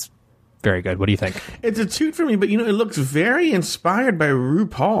for me. It's very good. What do you think? It's a toot for me, but it looks very inspired by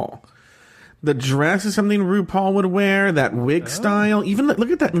RuPaul. The dress is something RuPaul would wear, that wig style. Even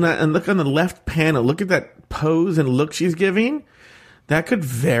look at that, and look on the left panel. Look at that pose and look she's giving. That could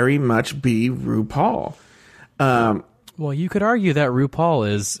very much be RuPaul. Well, you could argue that RuPaul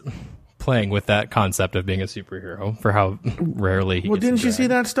is playing with that concept of being a superhero for how rarely he gets didn't you see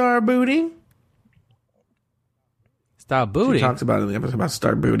that Star Booty? Star Booty? She talks about it in the episode about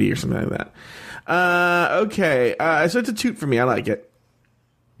Star Booty or something like that. Okay. So it's a toot for me. I like it.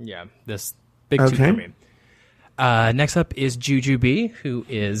 Yeah, this big toot for me. Next up is Jujubee, who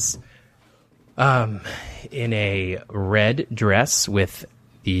is in a red dress with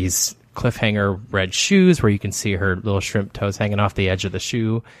these cliffhanger red shoes where you can see her little shrimp toes hanging off the edge of the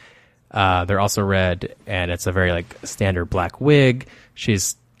shoe. They're also red, and it's a very standard black wig.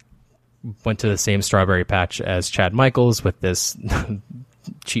 She's went to the same strawberry patch as Chad Michaels with this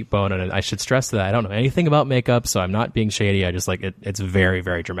cheekbone, and I should stress that I don't know anything about makeup, so I'm not being shady. I just it's very,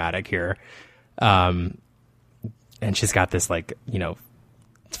 very dramatic here. And she's got this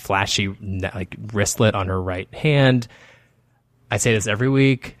flashy wristlet on her right hand. I say this every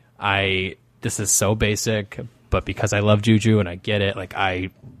week. This is so basic, but because I love Juju and I get it,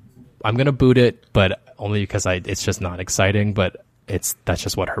 I'm gonna boot it, but only because it's just not exciting. But that's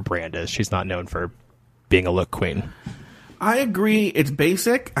just what her brand is. She's not known for being a look queen. I agree. It's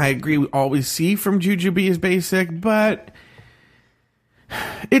basic. I agree. All we see from Jujubee is basic, but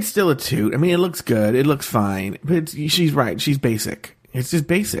it's still a toot. I mean, it looks good. It looks fine, but she's right. She's basic. It's just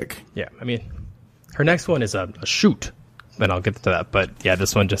basic. Yeah, I mean, her next one is a shoot. Then I'll get to that. But yeah,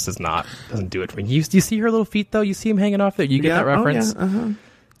 this one just doesn't do it for me. You see her little feet, though? You see them hanging off there? You get that reference? Oh, yeah. Uh-huh.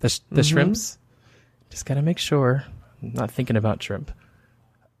 The shrimps? Just got to make sure. I'm not thinking about shrimp.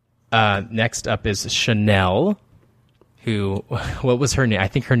 Next up is Chanel, who, what was her name? I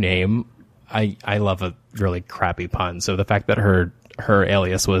think her name, I love a really crappy pun. So the fact that her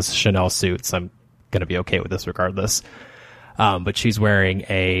alias was Chanel Suits, I'm going to be okay with this regardless. But she's wearing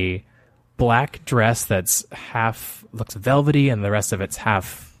a black dress that's looks velvety, and the rest of it's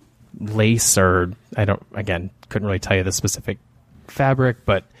half lace, or couldn't really tell you the specific fabric,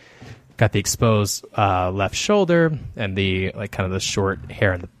 but got the exposed left shoulder and the kind of the short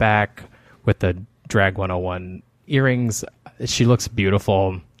hair in the back with the Drag 101 earrings. She looks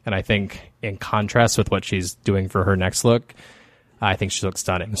beautiful, and I think in contrast with what she's doing for her next look, I think she looks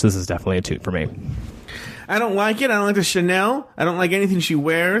stunning. So this is definitely a toot for me. I don't like it. I don't like the Chanel. I don't like anything she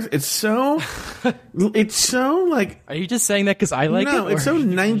wears. It's so Are you just saying that because I like it? No, it's so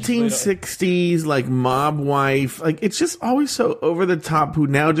 1960s, mob wife. It's just always so over the top, who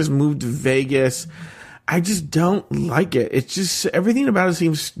now just moved to Vegas. I just don't like it. It's just, everything about it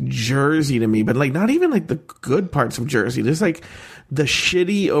seems Jersey to me, but not even the good parts of Jersey. There's the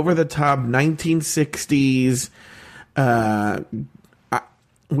shitty, over the top 1960s,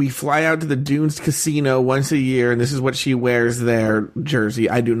 we fly out to the Dunes Casino once a year, and this is what she wears there, Jersey.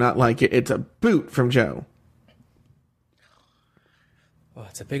 I do not like it. It's a boot from Joe. Oh,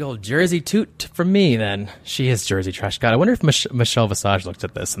 it's a big old Jersey toot from me, then. She is Jersey trash. God, I wonder if Michelle Visage looked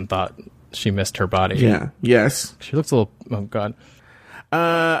at this and thought she missed her body. Yeah. Yes. She looks a little... Oh, God. All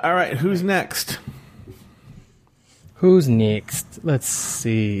right. Who's next? Who's next? Let's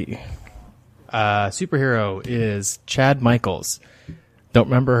see. Superhero is Chad Michaels. Don't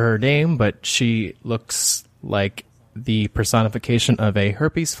remember her name, but she looks like the personification of a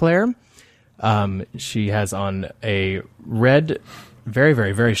herpes flare. She has on a red, very,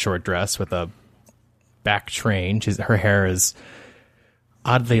 very, very short dress with a back train. Her hair is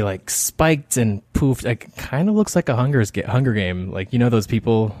oddly spiked and poofed. It kind of looks like a Hunger Game. Those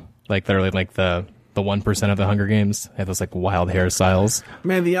people that are the 1% of the Hunger Games. They have those wild hairstyles.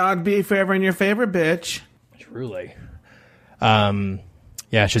 May the odd be forever in your favor, bitch. Truly.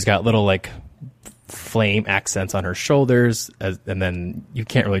 Yeah, she's got little flame accents on her shoulders, and then you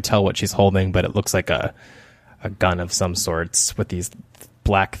can't really tell what she's holding, but it looks like a gun of some sorts with these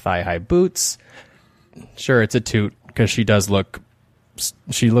black thigh-high boots. Sure, it's a toot because she looks,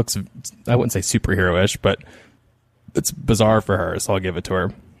 I wouldn't say superhero-ish, but it's bizarre for her, so I'll give it to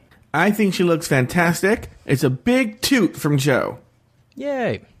her. I think she looks fantastic. It's a big toot from Joe.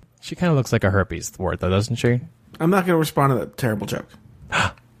 Yay. She kind of looks like a herpes wart, though, doesn't she? I'm not going to respond to that terrible joke.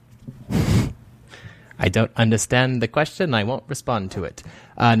 I don't understand the question. I won't respond to it.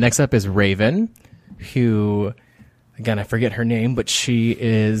 Next up is Raven, who, again, I forget her name, but she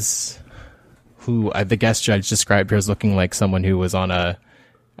is who the guest judge described her as looking like someone who was on a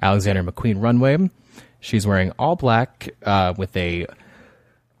Alexander McQueen runway. She's wearing all black with a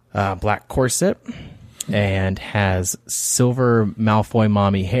black corset and has silver Malfoy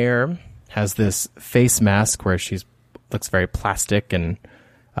mommy hair. Has this face mask where she looks very plastic and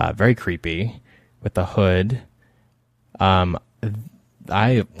very creepy with a hood.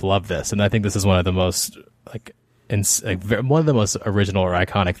 I love this, and I think this is one of the most one of the most original or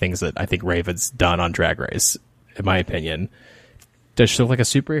iconic things that I think Raven's done on Drag Race, in my opinion. Does she look like a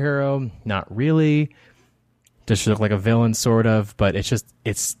superhero? Not really. Does she look like a villain? Sort of, but it's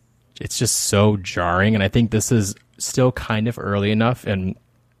just so jarring, and I think this is still kind of early enough in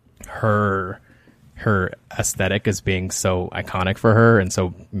her aesthetic as being so iconic for her and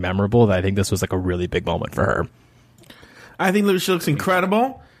so memorable that I think this was like a really big moment for her. I think she looks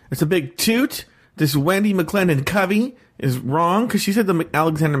incredible. It's a big toot. This Wendy McClendon Covey is wrong because she said the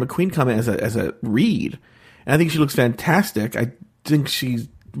Alexander McQueen comment as a read. And I think she looks fantastic. I think she's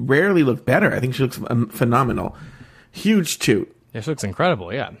rarely looked better. I think she looks phenomenal. Huge toot. Yeah, she looks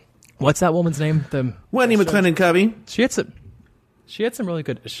incredible, yeah. What's that woman's name? Wendy McClendon Covey. She had some really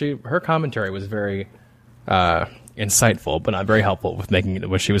good... Her commentary was very insightful, but not very helpful with making it...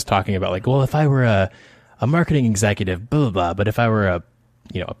 Where she was talking about, like, well, if I were a marketing executive, blah, blah, blah, but if I were a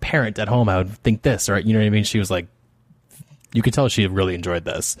parent at home, I would think this, or, you know what I mean? She was like... You could tell she really enjoyed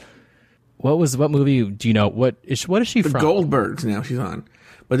this. What movie do you know? What is she from? The Goldbergs now she's on.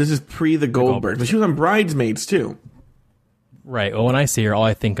 But this is pre the Goldbergs. But she was on Bridesmaids, too. Right. Well, when I see her, all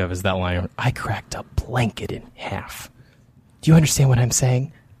I think of is that line, I cracked a blanket in half. Do you understand what I'm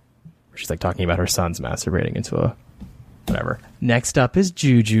saying? She's like talking about her sons masturbating into a whatever. Next up is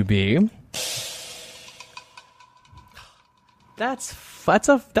Jujubee.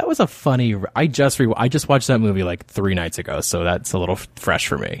 That was a funny... I just watched that movie like 3 nights ago, so that's a little fresh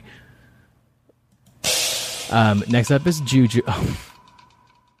for me. Next up is Juju. Oh.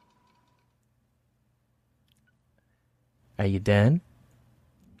 Are you done?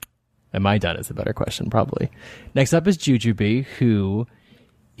 Am I done is a better question, probably. Next up is Jujubee, who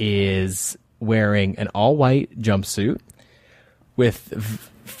is wearing an all-white jumpsuit with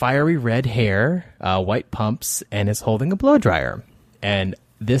fiery red hair, white pumps, and is holding a blow dryer. And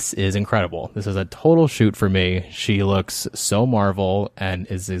this is incredible. This is a total shoot for me. She looks so Marvel and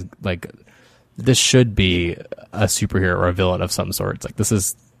is like... This should be a superhero or a villain of some sort.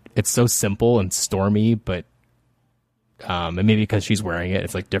 It's so simple and stormy, but and maybe because she's wearing it,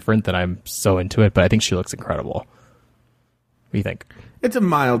 it's like different that I'm so into it, but I think she looks incredible. What do you think? It's a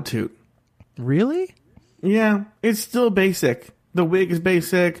mild toot. Really? Yeah, it's still basic. The wig is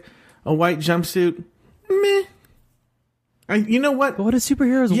basic. A white jumpsuit, meh. You know what? But what do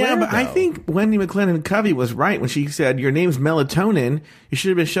superheroes wear, Yeah, but though? I think Wendy McClendon Covey was right when she said, your name's Melatonin. You should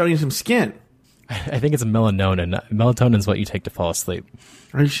have been showing some skin. I think it's melatonin. Melatonin is what you take to fall asleep.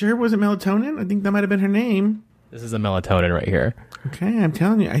 Are you sure it wasn't melatonin? I think that might have been her name. This is a melatonin right here. Okay, I'm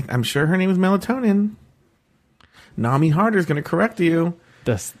telling you. I'm sure her name is melatonin. Nami Harder's going to correct you.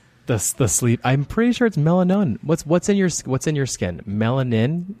 The sleep. I'm pretty sure it's melanin. What's in your skin?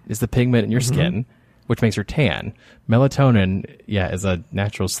 Melanin is the pigment in your skin, which makes her tan. Melatonin, is a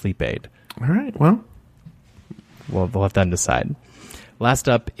natural sleep aid. All right. Well, we'll let them decide. Last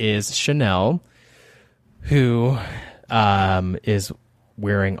up is Chanel, who is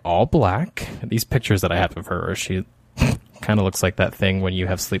wearing all black. These pictures that I have of her, she kind of looks like that thing when you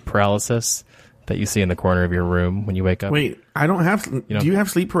have sleep paralysis that you see in the corner of your room when you wake up. Wait, I don't have... do you have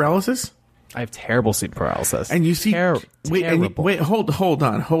sleep paralysis? I have terrible sleep paralysis. And you see... Wait, hold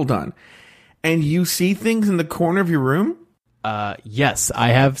on. And you see things in the corner of your room? Yes, I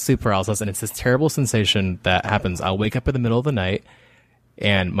have sleep paralysis, and it's this terrible sensation that happens. I'll wake up in the middle of the night,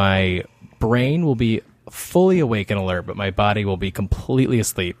 and my brain will be fully awake and alert, but my body will be completely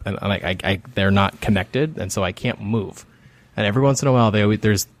asleep, and they're not connected, and so I can't move. And every once in a while,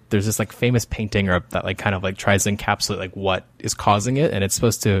 there's this like famous painting that like kind of like tries to encapsulate like what is causing it, and it's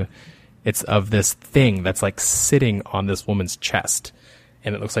of this thing that's like sitting on this woman's chest,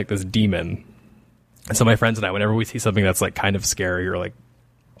 and it looks like this demon. And so my friends and I, whenever we see something that's like kind of scary or like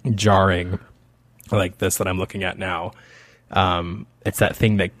jarring, like this that I'm looking at now, it's that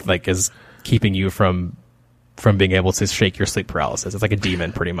thing that like is keeping you from being able to shake your sleep paralysis. It's like a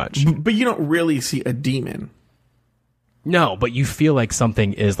demon, pretty much. But you don't really see a demon. No, but you feel like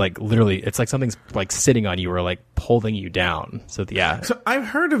something is like literally, it's like something's like sitting on you or like holding you down. So yeah. So I've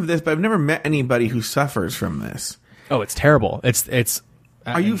heard of this, but I've never met anybody who suffers from this. Oh, it's terrible.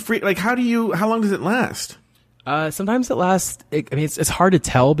 Are you free? Like, how long does it last? Sometimes it lasts. It's hard to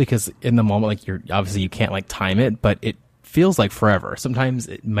tell because in the moment, like you can't like time it, but it feels like forever. Sometimes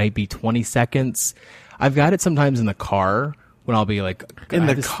it might be 20 seconds. I've got it sometimes in the car when I'll be like in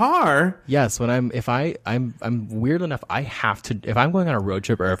the car. Yes, when I'm weird enough. I have to, if I'm going on a road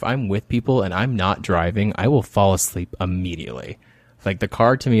trip or if I'm with people and I'm not driving, I will fall asleep immediately. Like the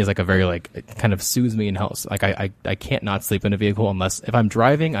car to me is like a very like, it kind of soothes me and helps. Like I can't not sleep in a vehicle unless if I'm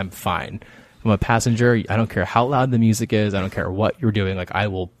driving, I'm fine. If I'm a passenger, I don't care how loud the music is. I don't care what you're doing. Like I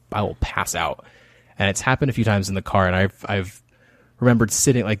will pass out. And it's happened a few times in the car, and I've remembered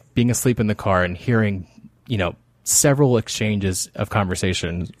sitting, like being asleep in the car and hearing, several exchanges of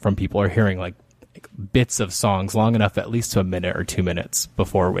conversation from people, or hearing like bits of songs long enough, at least to a minute or 2 minutes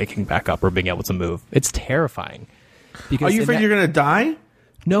before waking back up or being able to move. It's terrifying. Are you afraid you're going to die?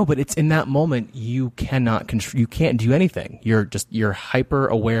 No, but it's in that moment you cannot you can't do anything. You're hyper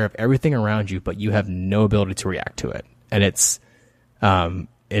aware of everything around you, but you have no ability to react to it. And it's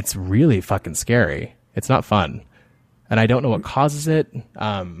really fucking scary. It's not fun. And I don't know what causes it.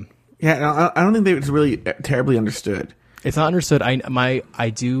 I don't think it's really terribly understood. It's not understood.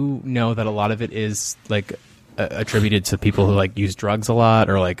 I do know that a lot of it is like attributed to people who like use drugs a lot,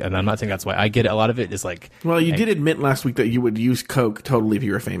 or like, and I'm not saying that's why. I get it. A lot of it is like. Well, you did admit last week that you would use coke totally if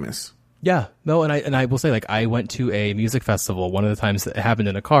you were famous. Yeah, no, and I will say, like, I went to a music festival. One of the times that it happened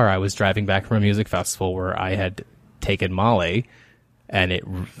in a car, I was driving back from a music festival where I had taken Molly, and it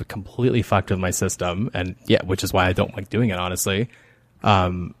completely fucked with my system, and yeah, which is why I don't like doing it, honestly.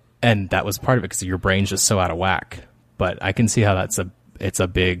 And that was part of it, because your brain's just so out of whack. But I can see how it's a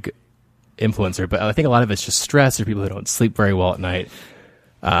big influencer. But I think a lot of it's just stress, or people who don't sleep very well at night.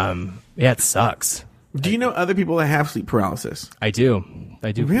 It sucks. Do you know other people that have sleep paralysis? I do.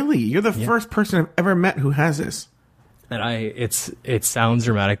 Really? You're the first person I've ever met who has this. And it sounds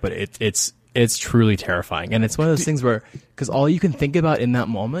dramatic, but it's truly terrifying. And it's one of those things where, because all you can think about in that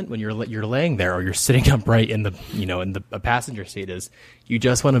moment when you're laying there, or you're sitting upright in the passenger seat, is you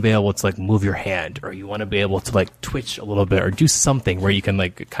just want to be able to like move your hand, or you want to be able to like twitch a little bit, or do something where you can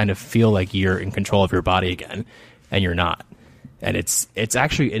like kind of feel like you're in control of your body again, and you're not. And it is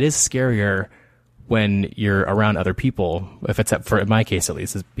scarier when you're around other people, if it's in my case at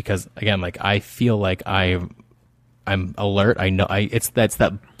least, is because again, like I feel like I'm alert. I know that's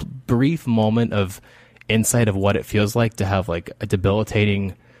that brief moment of insight of what it feels like to have like a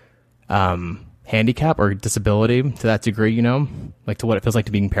debilitating handicap or disability to that degree, like to what it feels like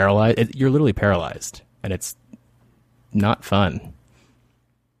to being paralyzed. You're literally paralyzed, and it's not fun.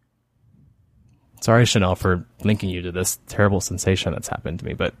 Sorry, Chanel, for linking you to this terrible sensation that's happened to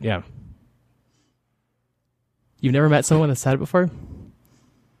me, but yeah. You've never met someone that's had it before?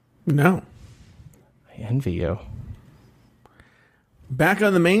 No. I envy you. Back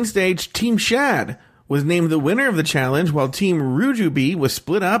on the main stage, Team Shad was named the winner of the challenge, while Team Rujubee was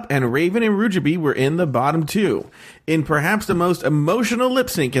split up, and Raven and Rujubee were in the bottom two. In perhaps the most emotional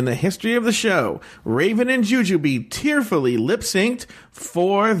lip sync in the history of the show, Raven and Jujubee tearfully lip synced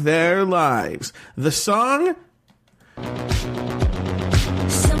for their lives. The song...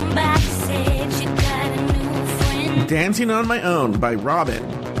 Somebody said you got a new friend. Dancing on My Own by Robin.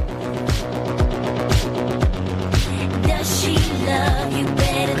 Does she love you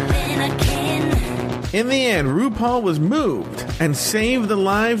better than I can? In the end, RuPaul was moved and saved the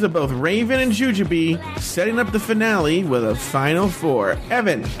lives of both Raven and Jujubee, setting up the finale with a final four.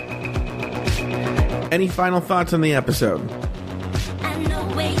 Evan, any final thoughts on the episode?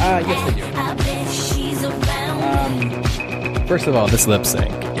 Yes, I do. First of all, this lip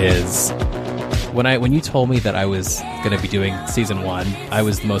sync is... When you told me that I was going to be doing season 1, I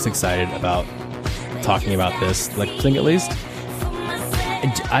was most excited about talking about this lip sync, at least.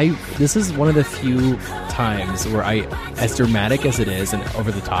 And this is one of the few times where as dramatic as it is and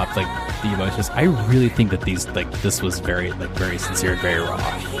over the top, like the emotions, I really think that this was very sincere and very raw.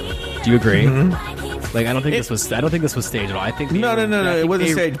 Do you agree? Mm-hmm. Like I don't think this was staged at all. I think no, it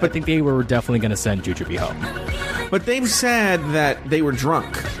wasn't staged. But I think they were definitely going to send Jujubee home. But they've said that they were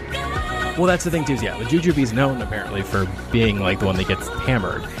drunk. Well, that's the thing too. Yeah, the Jujubee's known apparently for being like the one that gets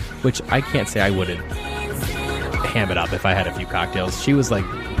hammered, which I can't say I wouldn't ham it up if I had a few cocktails. She was like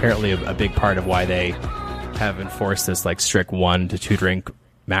apparently a big part of why they have enforced this like strict 1 to 2 drink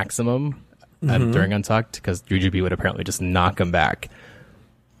maximum during Untucked, because Jujubee would apparently just knock them back.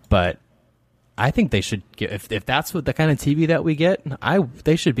 But I think they should get, if that's what the kind of TV that we get,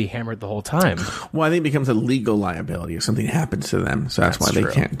 they should be hammered the whole time. Well, I think it becomes a legal liability if something happens to them, so that's why true.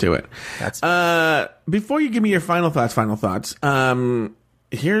 They can't do it. Before you give me your final thoughts,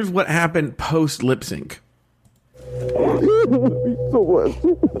 here's what happened post lip sync. Oh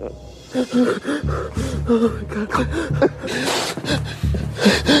my God.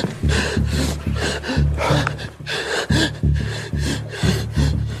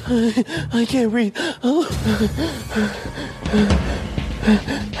 I can't breathe.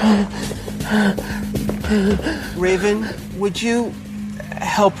 Raven, would you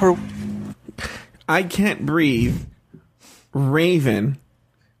help her? I can't breathe. Raven,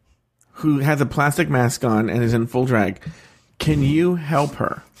 who has a plastic mask on and is in full drag, can you help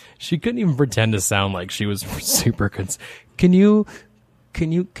her? She couldn't even pretend to sound like she was super Can you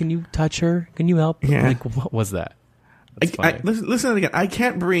can you touch her? Can you help? Yeah. Like, what was that? Listen to it again. I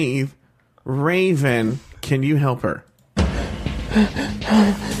can't breathe. Raven, can you help her?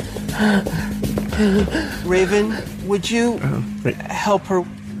 Raven, would you help her?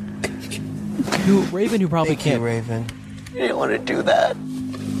 Raven, who probably Thank can't. You, Raven. You didn't want to do that.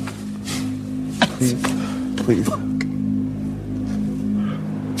 Please.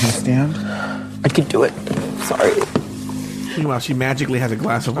 You stand? I can do it. Sorry. Meanwhile, she magically has a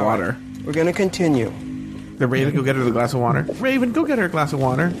glass of water. We're gonna continue. The Raven, go get her the glass of water. Raven, go get her a glass of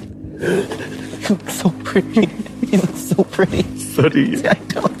water. You look so pretty. You look so pretty. So do you. I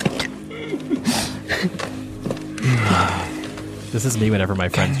don't think This is me whenever my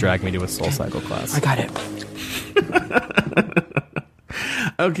friends drag me to a Soul Cycle class. I got it.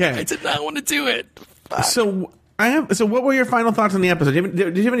 Okay. I did not want to do it. So what were your final thoughts on the episode?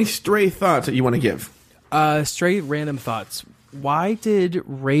 Did you have any stray thoughts that you want to give? Straight random thoughts. Why did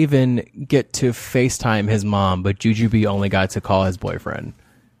Raven get to FaceTime his mom, but Jujubee only got to call his boyfriend?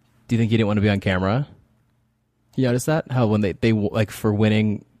 Do you think he didn't want to be on camera? You notice that? How when they like for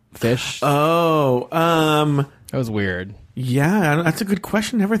winning fish? Oh, that was weird. Yeah, that's a good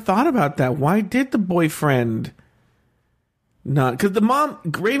question. Never thought about that. Why did the boyfriend not? Because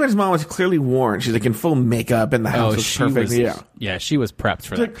Raven's mom was clearly worn. She's like in full makeup, and the house was perfect. Yeah, she was prepped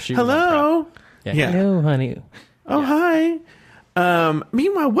for that. She hello. Was yeah. Hello, honey. Oh, hi.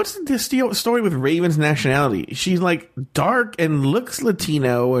 Meanwhile, what's this story with Raven's nationality? She's like dark and looks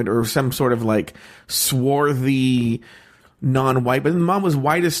Latino or some sort of like swarthy non-white, but the mom was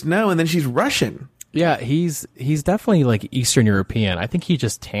white as snow, and then she's Russian. Yeah, he's definitely like Eastern European. I think he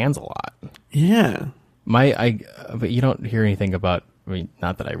just tans a lot. Yeah. But you don't hear anything about. I mean,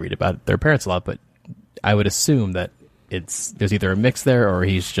 not that I read about their parents a lot, but I would assume that there's either a mix there or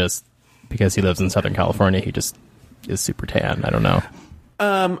he's just because he lives in Southern California. He just is super tan. I don't know.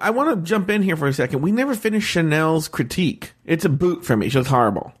 I want to jump in here for a second. We never finished Chanel's critique. It's a boot for me. She looks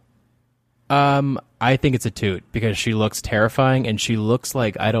horrible. I think it's a toot because she looks terrifying and she looks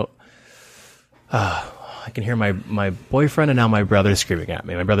like I can hear my boyfriend and now my brother screaming at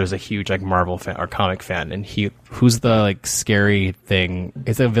me. My brother's a huge like Marvel fan or comic fan, and who's the like scary thing?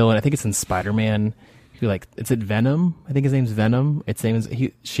 It's a villain. I think it's in Spider-Man. Is it Venom? I think his name's Venom.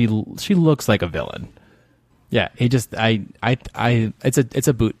 She looks like a villain. Yeah, it's a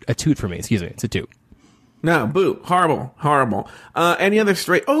toot for me. Excuse me, it's a toot. No, boot. Horrible. Any other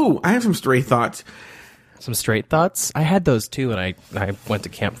stray? Oh, I have some stray thoughts. Some straight thoughts? I had those too, and I went to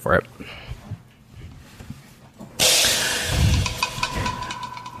camp for it.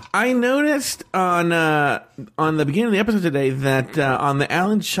 I noticed on the beginning of the episode today that on the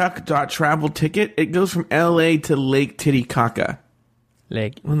AlanChuck.travel ticket, it goes from L.A. to Lake Titicaca.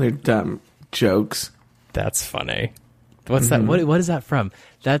 When they're dumb jokes. That's funny. What's that? What is that from?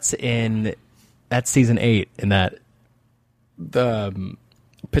 That's season 8 in that the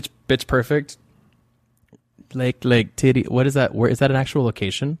Pitch Perfect. Lake Titty. What is that? Where is that an actual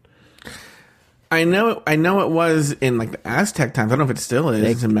location? I know it was in like the Aztec times. I don't know if it still is.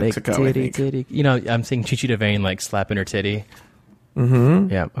 It's in Mexico, titty. You know, I'm seeing Chichi DeVane like slapping her titty.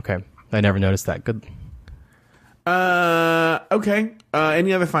 Mm-hmm. Yeah, okay. I never noticed that. Good. Okay.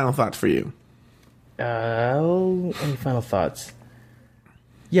 Any other final thoughts for you? Any final thoughts?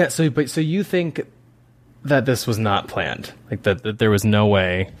 Yeah, so you think that this was not planned? Like that there was no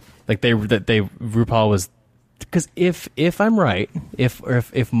way like RuPaul was. Because if I'm right, if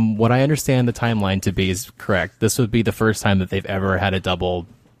what I understand the timeline to be is correct, this would be the first time that they've ever had a double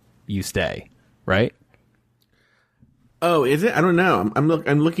you stay, right? Oh, is it? I don't know. I'm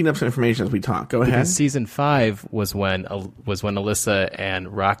looking up some information as we talk. Go ahead. Because season 5 was when Alyssa and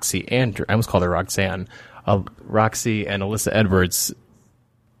Roxy and I almost called her Roxanne. Roxy and Alyssa Edwards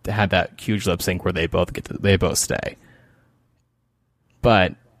had that huge lip sync where they both stay.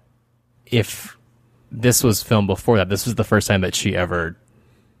 But if this was filmed before that, this was the first time that she ever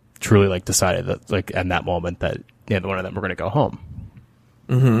truly like decided that like in that moment that one of them were going to go home.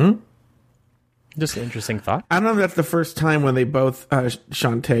 Mm-hmm. Just an interesting thought. I don't know if that's the first time when they both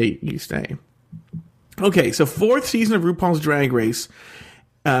Shantae you stay. Okay, so 4th season of RuPaul's Drag Race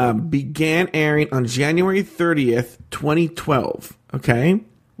began airing on January 30th, 2012. Okay,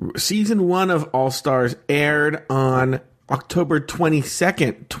 season 1 of All Stars aired on October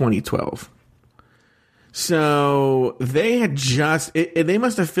 22nd, 2012. So they had they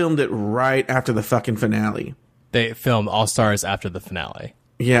must have filmed it right after the fucking finale. They filmed All Stars after the finale.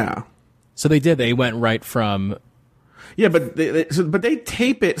 Yeah. So they did. They went right from. Yeah, but they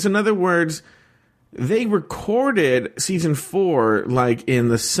tape it. So in other words, they recorded season 4 like in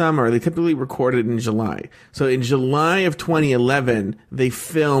the summer. They typically recorded in July. So in July of 2011, they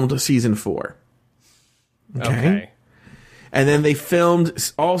filmed season 4. Okay. And then they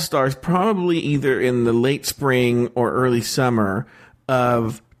filmed All Stars probably either in the late spring or early summer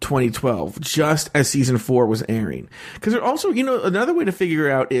of 2012, just as season 4 was airing. Because also, another way to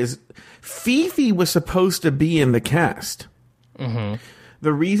figure out is Fifi was supposed to be in the cast. Mm-hmm.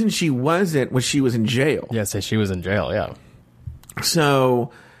 The reason she wasn't was she was in jail. Yes, she was in jail, yeah.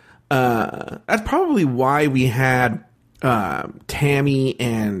 So that's probably why we had Tammy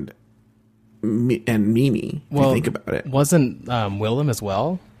and Mimi, if you think about it. Wasn't Willem as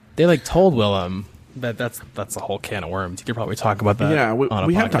well? They told Willem that that's a whole can of worms. You could probably talk about that. Yeah,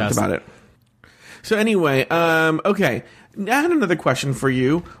 we have talked about it. So anyway, okay. I had another question for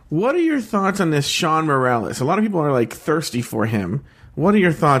you. What are your thoughts on this Sean Morales? A lot of people are thirsty for him. What are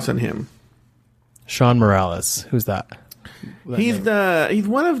your thoughts on him? Sean Morales. Who's that? He's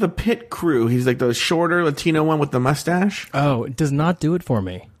one of the pit crew. He's the shorter Latino one with the mustache. Oh, it does not do it for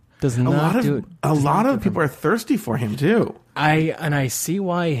me. A lot of people are thirsty for him too. I see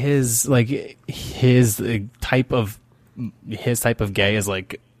why his type of gay is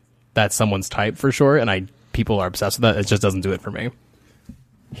that's someone's type for sure, and people are obsessed with that. It just doesn't do it for me.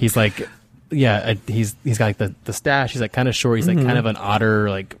 He's he's got the stash. He's kind of short. He's kind of an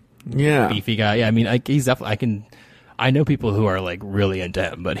otter beefy guy. Yeah, I mean he's definitely I know people who are really into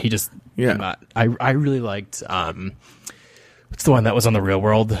him, but he just I really liked what's the one that was on The Real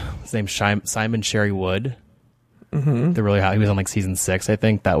World? His name's Simon Sherry Wood. Mm-hmm. They're really hot. He was on season 6, I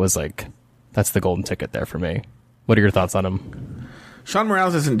think. That was that's the golden ticket there for me. What are your thoughts on him? Sean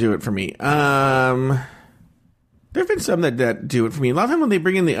Morales doesn't do it for me. There have been some that do it for me. A lot of time when they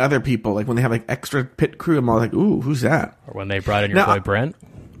bring in the other people, when they have extra pit crew, I'm all ooh, who's that? Or when they brought in your boy Brent.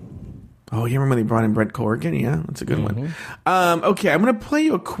 Oh, you remember when they brought in Brent Corrigan? Yeah, that's a good one. Okay, I'm going to play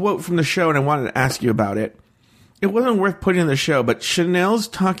you a quote from the show, and I wanted to ask you about it. It wasn't worth putting in the show, but Chanel's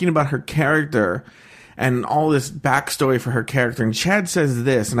talking about her character and all this backstory for her character, and Chad says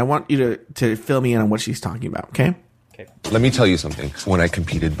this, and I want you to fill me in on what she's talking about, okay? Let me tell you something. When I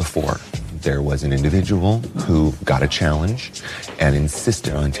competed before, there was an individual who got a challenge and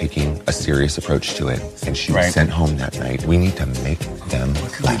insisted on taking a serious approach to it, and she was sent home that night. We need to make them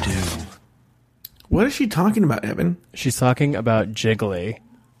laugh. What is she talking about, Evan? She's talking about Jiggly.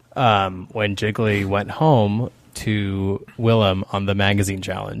 When Jiggly went home to Willem on the magazine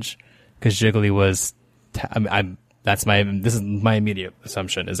challenge, because Jiggly was, this is my immediate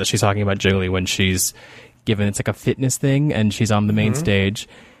assumption, is that she's talking about Jiggly when she's given, it's a fitness thing, and she's on the main stage,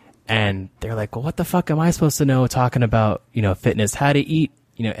 and they're well, what the fuck am I supposed to know talking about, fitness, how to eat,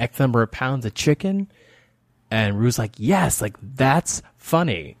 X number of pounds of chicken? And Rue's yes, that's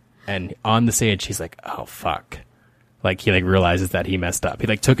funny. And on the stage, she's oh, fuck. He realizes that he messed up.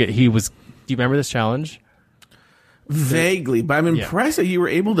 He took it. Do you remember this challenge? Vaguely, but I'm impressed that you were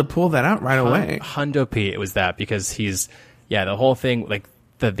able to pull that out right away. Hundo P, it was that, because the whole thing,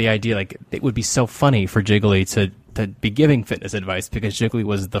 the idea, it would be so funny for Jiggly to be giving fitness advice, because Jiggly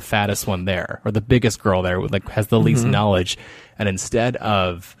was the fattest one there, or the biggest girl there, has the least knowledge. And instead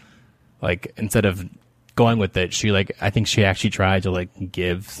of going with it, she I think she actually tried to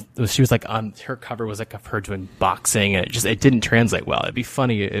give, she was on her cover was of her doing boxing, and it didn't translate well. It'd be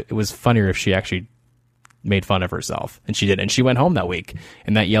funny, it was funnier if she actually made fun of herself, and she did, and she went home that week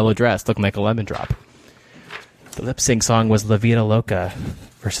in that yellow dress looking like a lemon drop. The lip sync song was La Vida Loca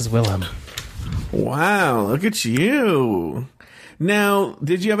versus Willem. Wow, look at you. Now,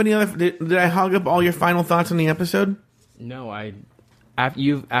 did you have any other, did I hog up all your final thoughts on the episode? No,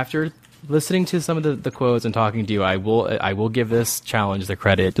 after listening to some of the quotes and talking to you, I will give this challenge the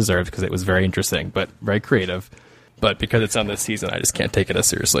credit it deserves, because it was very interesting, but very creative. But because it's on this season, I just can't take it as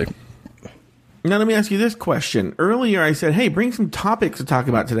seriously. Now let me ask you this question. Earlier I said, hey, bring some topics to talk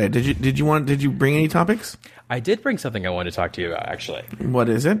about today. Did you bring any topics? I did bring something I wanted to talk to you about, actually. What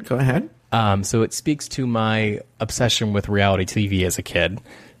is it? Go ahead. So it speaks to my obsession with reality TV as a kid.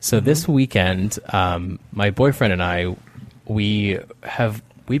 So this weekend, my boyfriend and I, we've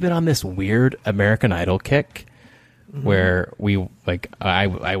been on this weird American Idol kick, where we I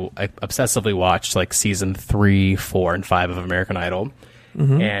obsessively watched season 3, 4, and 5 of American Idol,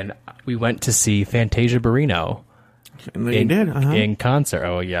 and we went to see Fantasia Barrino in concert.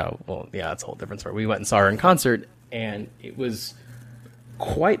 Oh yeah, well yeah, that's a whole different story. We went and saw her in concert, and it was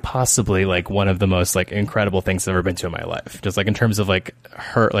quite possibly one of the most incredible things I've ever been to in my life. Just in terms of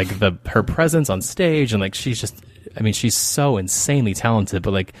her her presence on stage, and she's just, I mean, she's so insanely talented,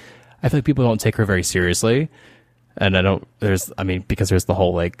 but I feel people don't take her very seriously. And because there's the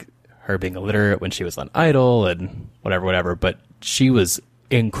whole her being illiterate when she was on Idol and whatever. But she was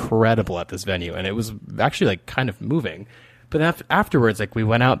incredible at this venue, and it was actually like kind of moving. But afterwards, like we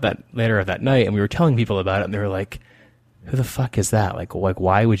went out later that night, and we were telling people about it, and they were like, "Who the fuck is that? Like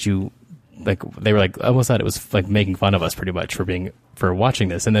why would you?" Like they were like almost thought it was like making fun of us pretty much for watching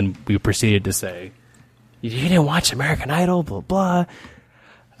this, and then we proceeded to say, "You didn't watch American Idol, blah blah."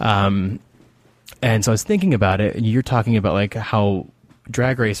 And so I was thinking about it, and you're talking about like how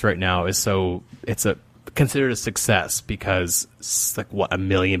Drag Race right now is considered a success because like 1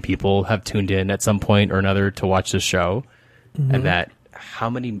 million people have tuned in at some point or another to watch this show, and that how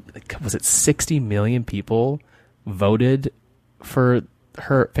many was it 60 million people voted for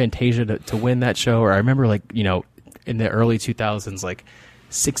her Fantasia to win that show? Or I remember like in the early 2000s like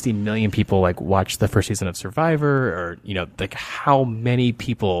 60 million people like watched the first season of Survivor, or like how many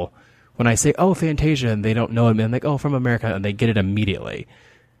people. When I say, oh, Fantasia, and they don't know it, and like, oh, from America, and they get it immediately.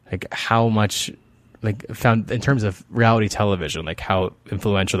 Like, how much, like, found in terms of reality television, like, how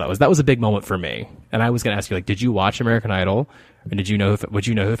influential that was. That was a big moment for me. And I was going to ask you, like, did you watch American Idol? And would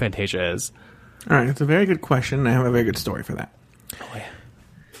you know who Fantasia is? All right, it's a very good question, and I have a very good story for that. Oh, yeah.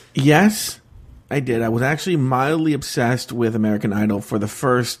 Yes, I did. I was actually mildly obsessed with American Idol for the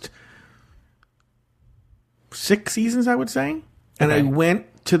first 6 seasons, I would say. And I went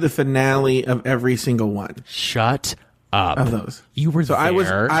to the finale of every single one. Shut up. Of those. You were there.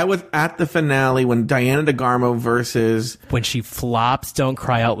 I was at the finale when Diana DeGarmo versus... When she flops Don't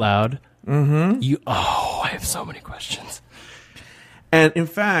Cry Out Loud. Mm-hmm. I have so many questions. And in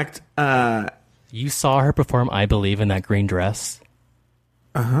fact... you saw her perform I Believe in that green dress?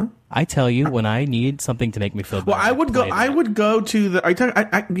 Uh-huh. I tell you, when I need something to make me feel better... Well, I would go to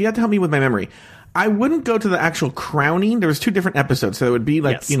the... you have to help me with my memory. I wouldn't go to the actual crowning. There was 2 different episodes. So it would be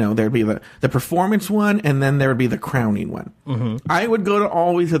like, there'd be the performance one, and then there would be the crowning one. Mm-hmm. I would go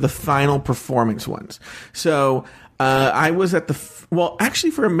always to the final performance ones. So I was at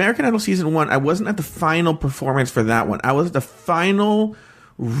actually for American Idol Season 1, I wasn't at the final performance for that one. I was at the final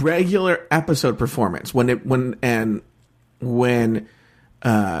regular episode performance when it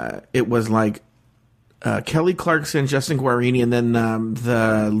was like Kelly Clarkson, Justin Guarini, and then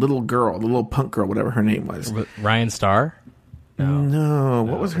the little punk girl, whatever her name was. Ryan Starr? No.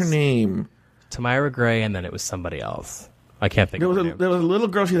 What was her name? Tamira Gray, and then it was somebody else. I can't think of her name. There was a little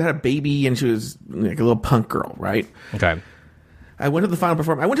girl, she had a baby, and she was like a little punk girl, right? Okay. I went to the final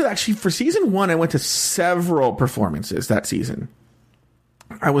performance. I went to actually, for season 1, I went to several performances that season.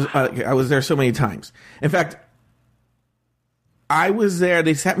 I was there so many times. In fact, I was there.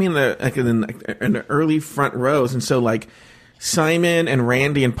 They sat me in the early front rows, and so like Simon and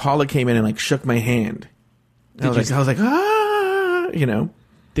Randy and Paula came in and like shook my hand. I was like, ah.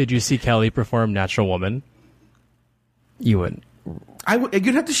 Did you see Kelly perform Natural Woman? You wouldn't.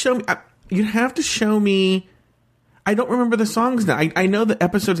 You'd have to show me. You'd have to show me. I don't remember the songs now. I know the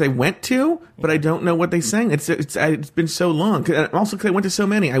episodes I went to, but I don't know what they sang. It's been so long. Also, because I went to so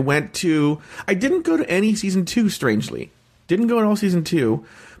many. I didn't go to any season 2. Strangely. Didn't go at all season 2,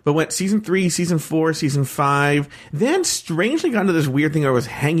 but went season 3, season 4, season 5. Then strangely got into this weird thing where I was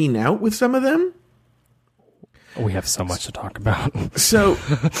hanging out with some of them. We have so much to talk about. So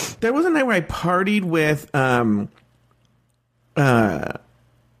there was a night where I partied with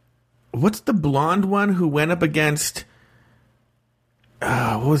what's the blonde one who went up against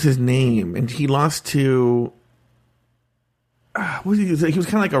what was his name? And he lost to he was kind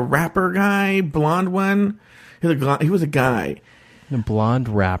of like a rapper guy, blonde one. He was a guy. A blonde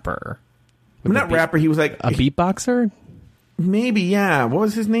rapper. Not rapper, he was like... A beatboxer? Maybe, yeah. What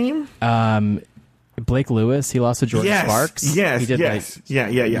was his name? Blake Lewis. He lost to Jordan Sparks. Yes, he did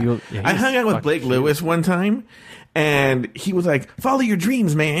Yeah. I hung out with Blake Lewis one time, and he was like, follow your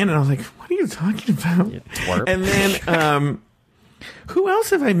dreams, man. And I was like, what are you talking about? Twerp. And then... who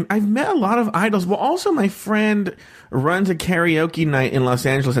else have I've met a lot of idols. Well, also my friend runs a karaoke night in Los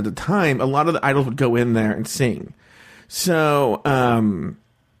Angeles at the time. A lot of the idols would go in there and sing. So,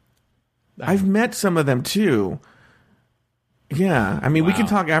 I've met some of them too. Yeah. I mean, we can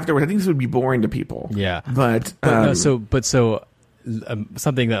talk afterwards. I think this would be boring to people. Yeah. But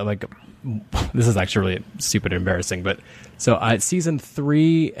something that like, this is actually really stupid and embarrassing, but so season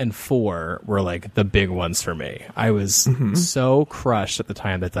 3 and 4 were like the big ones for me. I was so crushed at the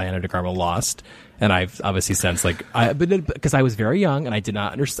time that Diana DeGarmo lost, and I've obviously since because I was very young and I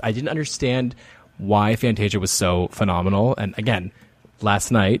didn't understand why Fantasia was so phenomenal. And again,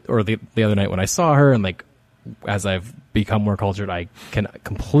 last night or the other night when I saw her, and like as I've become more cultured, I can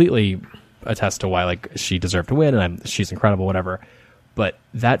completely attest to why like she deserved to win, and she's incredible, whatever. But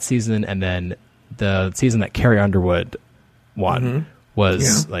that season and then the season that Carrie Underwood won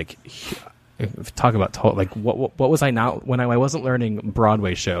was like, talk about like what was I now when I wasn't learning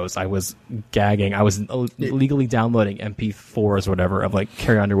Broadway shows? I was gagging. I was legally downloading MP4s or whatever of like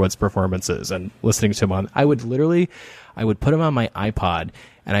Carrie Underwood's performances and listening to them on. I would put them on my iPod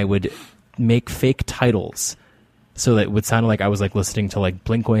and I would make fake titles so that it would sound like I was like listening to like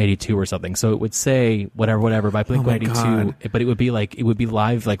Blink-182 or something. So it would say whatever by Blink-182, but it would be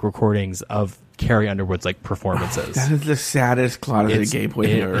live like recordings of Carrie Underwood's like performances. That is the saddest closeted gay boy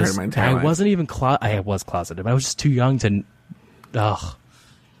thing I've ever heard in my entire life. I wasn't even I was closeted, but I was just too young to.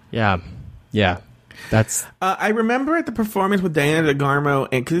 Yeah. That's. I remember at the performance with Diana DeGarmo,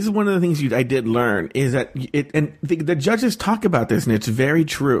 and because this is one of the things I did learn is that the judges talk about this, and it's very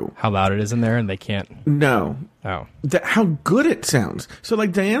true. How loud it is in there, and they can't. No. Oh. How good it sounds. So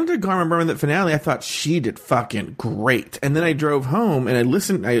like Diana DeGarmo, remember the finale, I thought she did fucking great. And then I drove home and I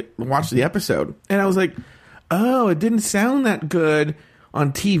watched the episode and I was like, oh, it didn't sound that good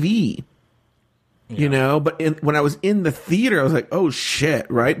on TV. Yeah. You know, but when I was in the theater, I was like, oh shit,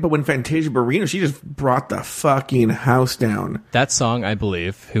 right? But when Fantasia Barrino, she just brought the fucking house down. That song, I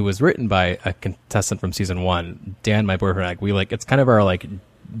believe, who was written by a contestant from season 1, Dan, my boyfriend, we like, it's kind of our like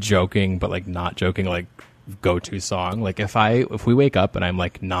joking, but like not joking, like go-to song. Like if we wake up and I'm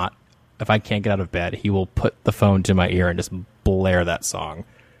like if I can't get out of bed, he will put the phone to my ear and just blare that song.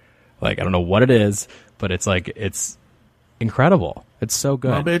 Like I don't know what it is, but it's like it's incredible. It's so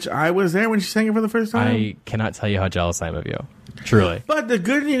good. Well, bitch, I was there when she sang it for the first time. I cannot tell you how jealous I am of you. Truly. But the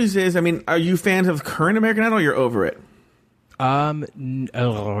good news is, I mean, are you fans of current American Idol or you're over it?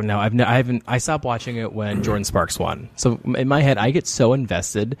 No, I haven't. I stopped watching it when Jordan Sparks won. So in my head, I get so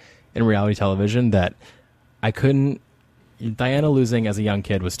invested in reality television that I couldn't. Diana losing as a young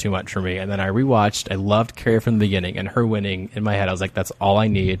kid was too much for me. And then I rewatched. I loved Carrie from the beginning, and her winning in my head, I was like, that's all I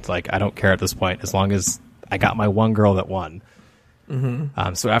need. Like, I don't care at this point as long as I got my one girl that won.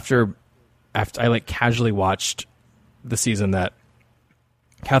 Mm-hmm. So after I like casually watched the season that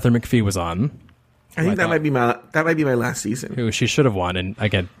Catherine McPhee was on. I think that might be my last season. Who she should have won. And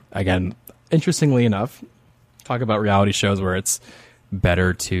again, interestingly enough, talk about reality shows where it's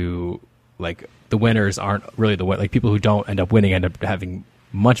better to like the winners aren't really like people who don't end up winning end up having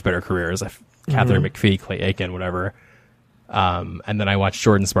much better careers. Catherine McPhee, Clay Aiken, whatever. And then I watched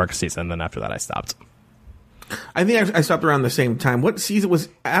Jordan Sparks' season. Then after that, I stopped. I think I stopped around the same time. What season was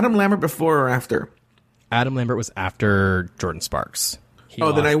Adam Lambert before or after? Adam Lambert was after Jordan Sparks.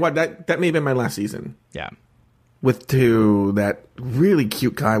 Then that may have been my last season. Yeah. With that really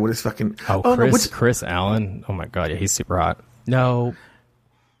cute guy with his fucking Chris Allen. Oh my god, yeah, he's super hot. No.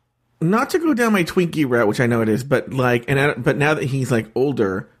 Not to go down my Twinkie route, which I know it is, but like but now that he's like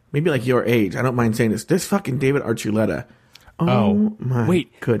older, maybe like your age, I don't mind saying this. This fucking David Archuleta. Oh my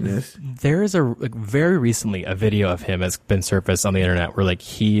goodness. There is very recently a video of him has been surfaced on the internet where like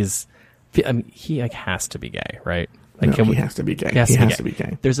he like has to be gay, right? Like he has to be gay. He has to be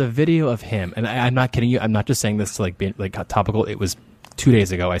gay. There's a video of him, and I'm not kidding you. I'm not just saying this to like be like topical. It was 2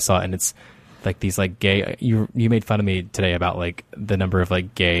 days ago I saw it, and it's like these like gay. You made fun of me today about like the number of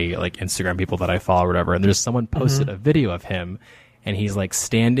like gay like Instagram people that I follow or whatever. And there's someone posted a video of him, and he's like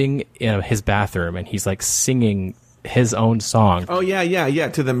standing in his bathroom, and he's like singing his own song. Oh yeah,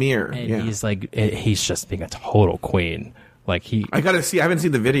 to the mirror. And he's like, he's just being a total queen. Like I gotta see. I haven't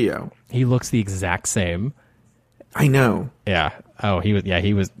seen the video. He looks the exact same. I know. Yeah. Oh, he was. Yeah,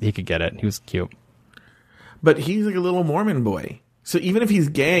 he could get it. He was cute. But he's like a little Mormon boy. So even if he's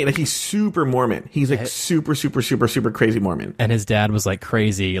gay, like he's super Mormon. He's like super, super, super, super crazy Mormon. And his dad was like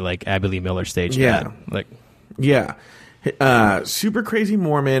crazy, like Abby Lee Miller stage dad. Like, yeah. Super crazy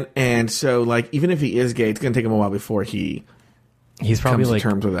Mormon, and so like even if he is gay, it's gonna take him a while before he's probably comes to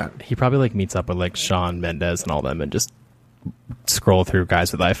terms with that. He probably like meets up with like Shawn Mendes and all them, and just scroll through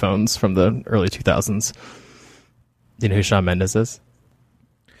guys with iPhones from the early 2000s. Do you know who Shawn Mendes is?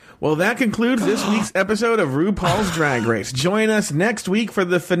 Well, that concludes this week's episode of RuPaul's Drag Race. Join us next week for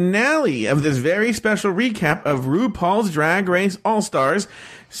the finale of this very special recap of RuPaul's Drag Race All-Stars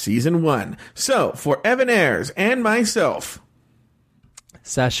Season 1. So, for Evan Ayres and myself,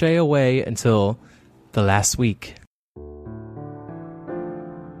 sashay away until the last week.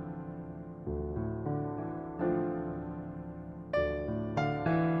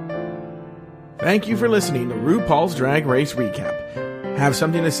 Thank you for listening to RuPaul's Drag Race Recap. Have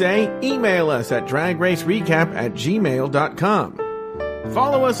something to say? Email us at dragracerecap@gmail.com.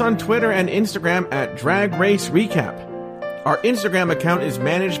 Follow us on Twitter and Instagram at Drag Race Recap. Our Instagram account is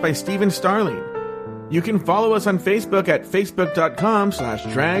managed by Steven Starling. You can follow us on Facebook at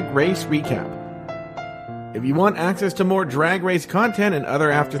facebook.com/dragracerecap. If you want access to more Drag Race content and other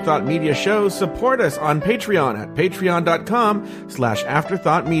Afterthought Media shows, support us on Patreon at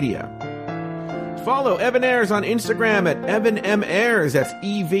patreon.com/afterthoughtmedia. Follow Evan Ayres on Instagram at Evan M. Ayres, that's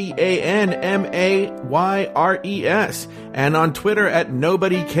EvanMayres, and on Twitter at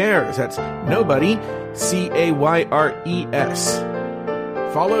Nobody Cares, that's Nobody, Cayres.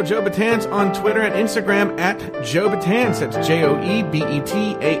 Follow Joe Betance on Twitter and Instagram at Joe Betance, that's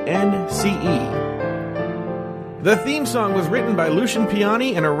JoeBetance. The theme song was written by Lucian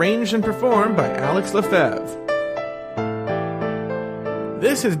Piani and arranged and performed by Alex Lefebvre.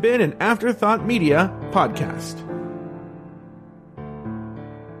 This has been an Afterthought Media podcast.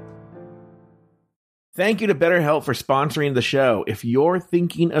 Thank you to BetterHelp for sponsoring the show. If you're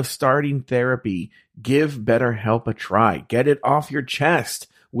thinking of starting therapy, give BetterHelp a try. Get it off your chest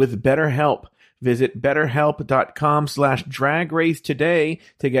with BetterHelp. Visit BetterHelp.com/dragrace today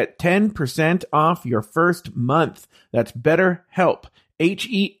to get 10% off your first month. That's BetterHelp,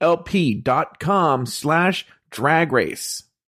 HELP.com/dragrace.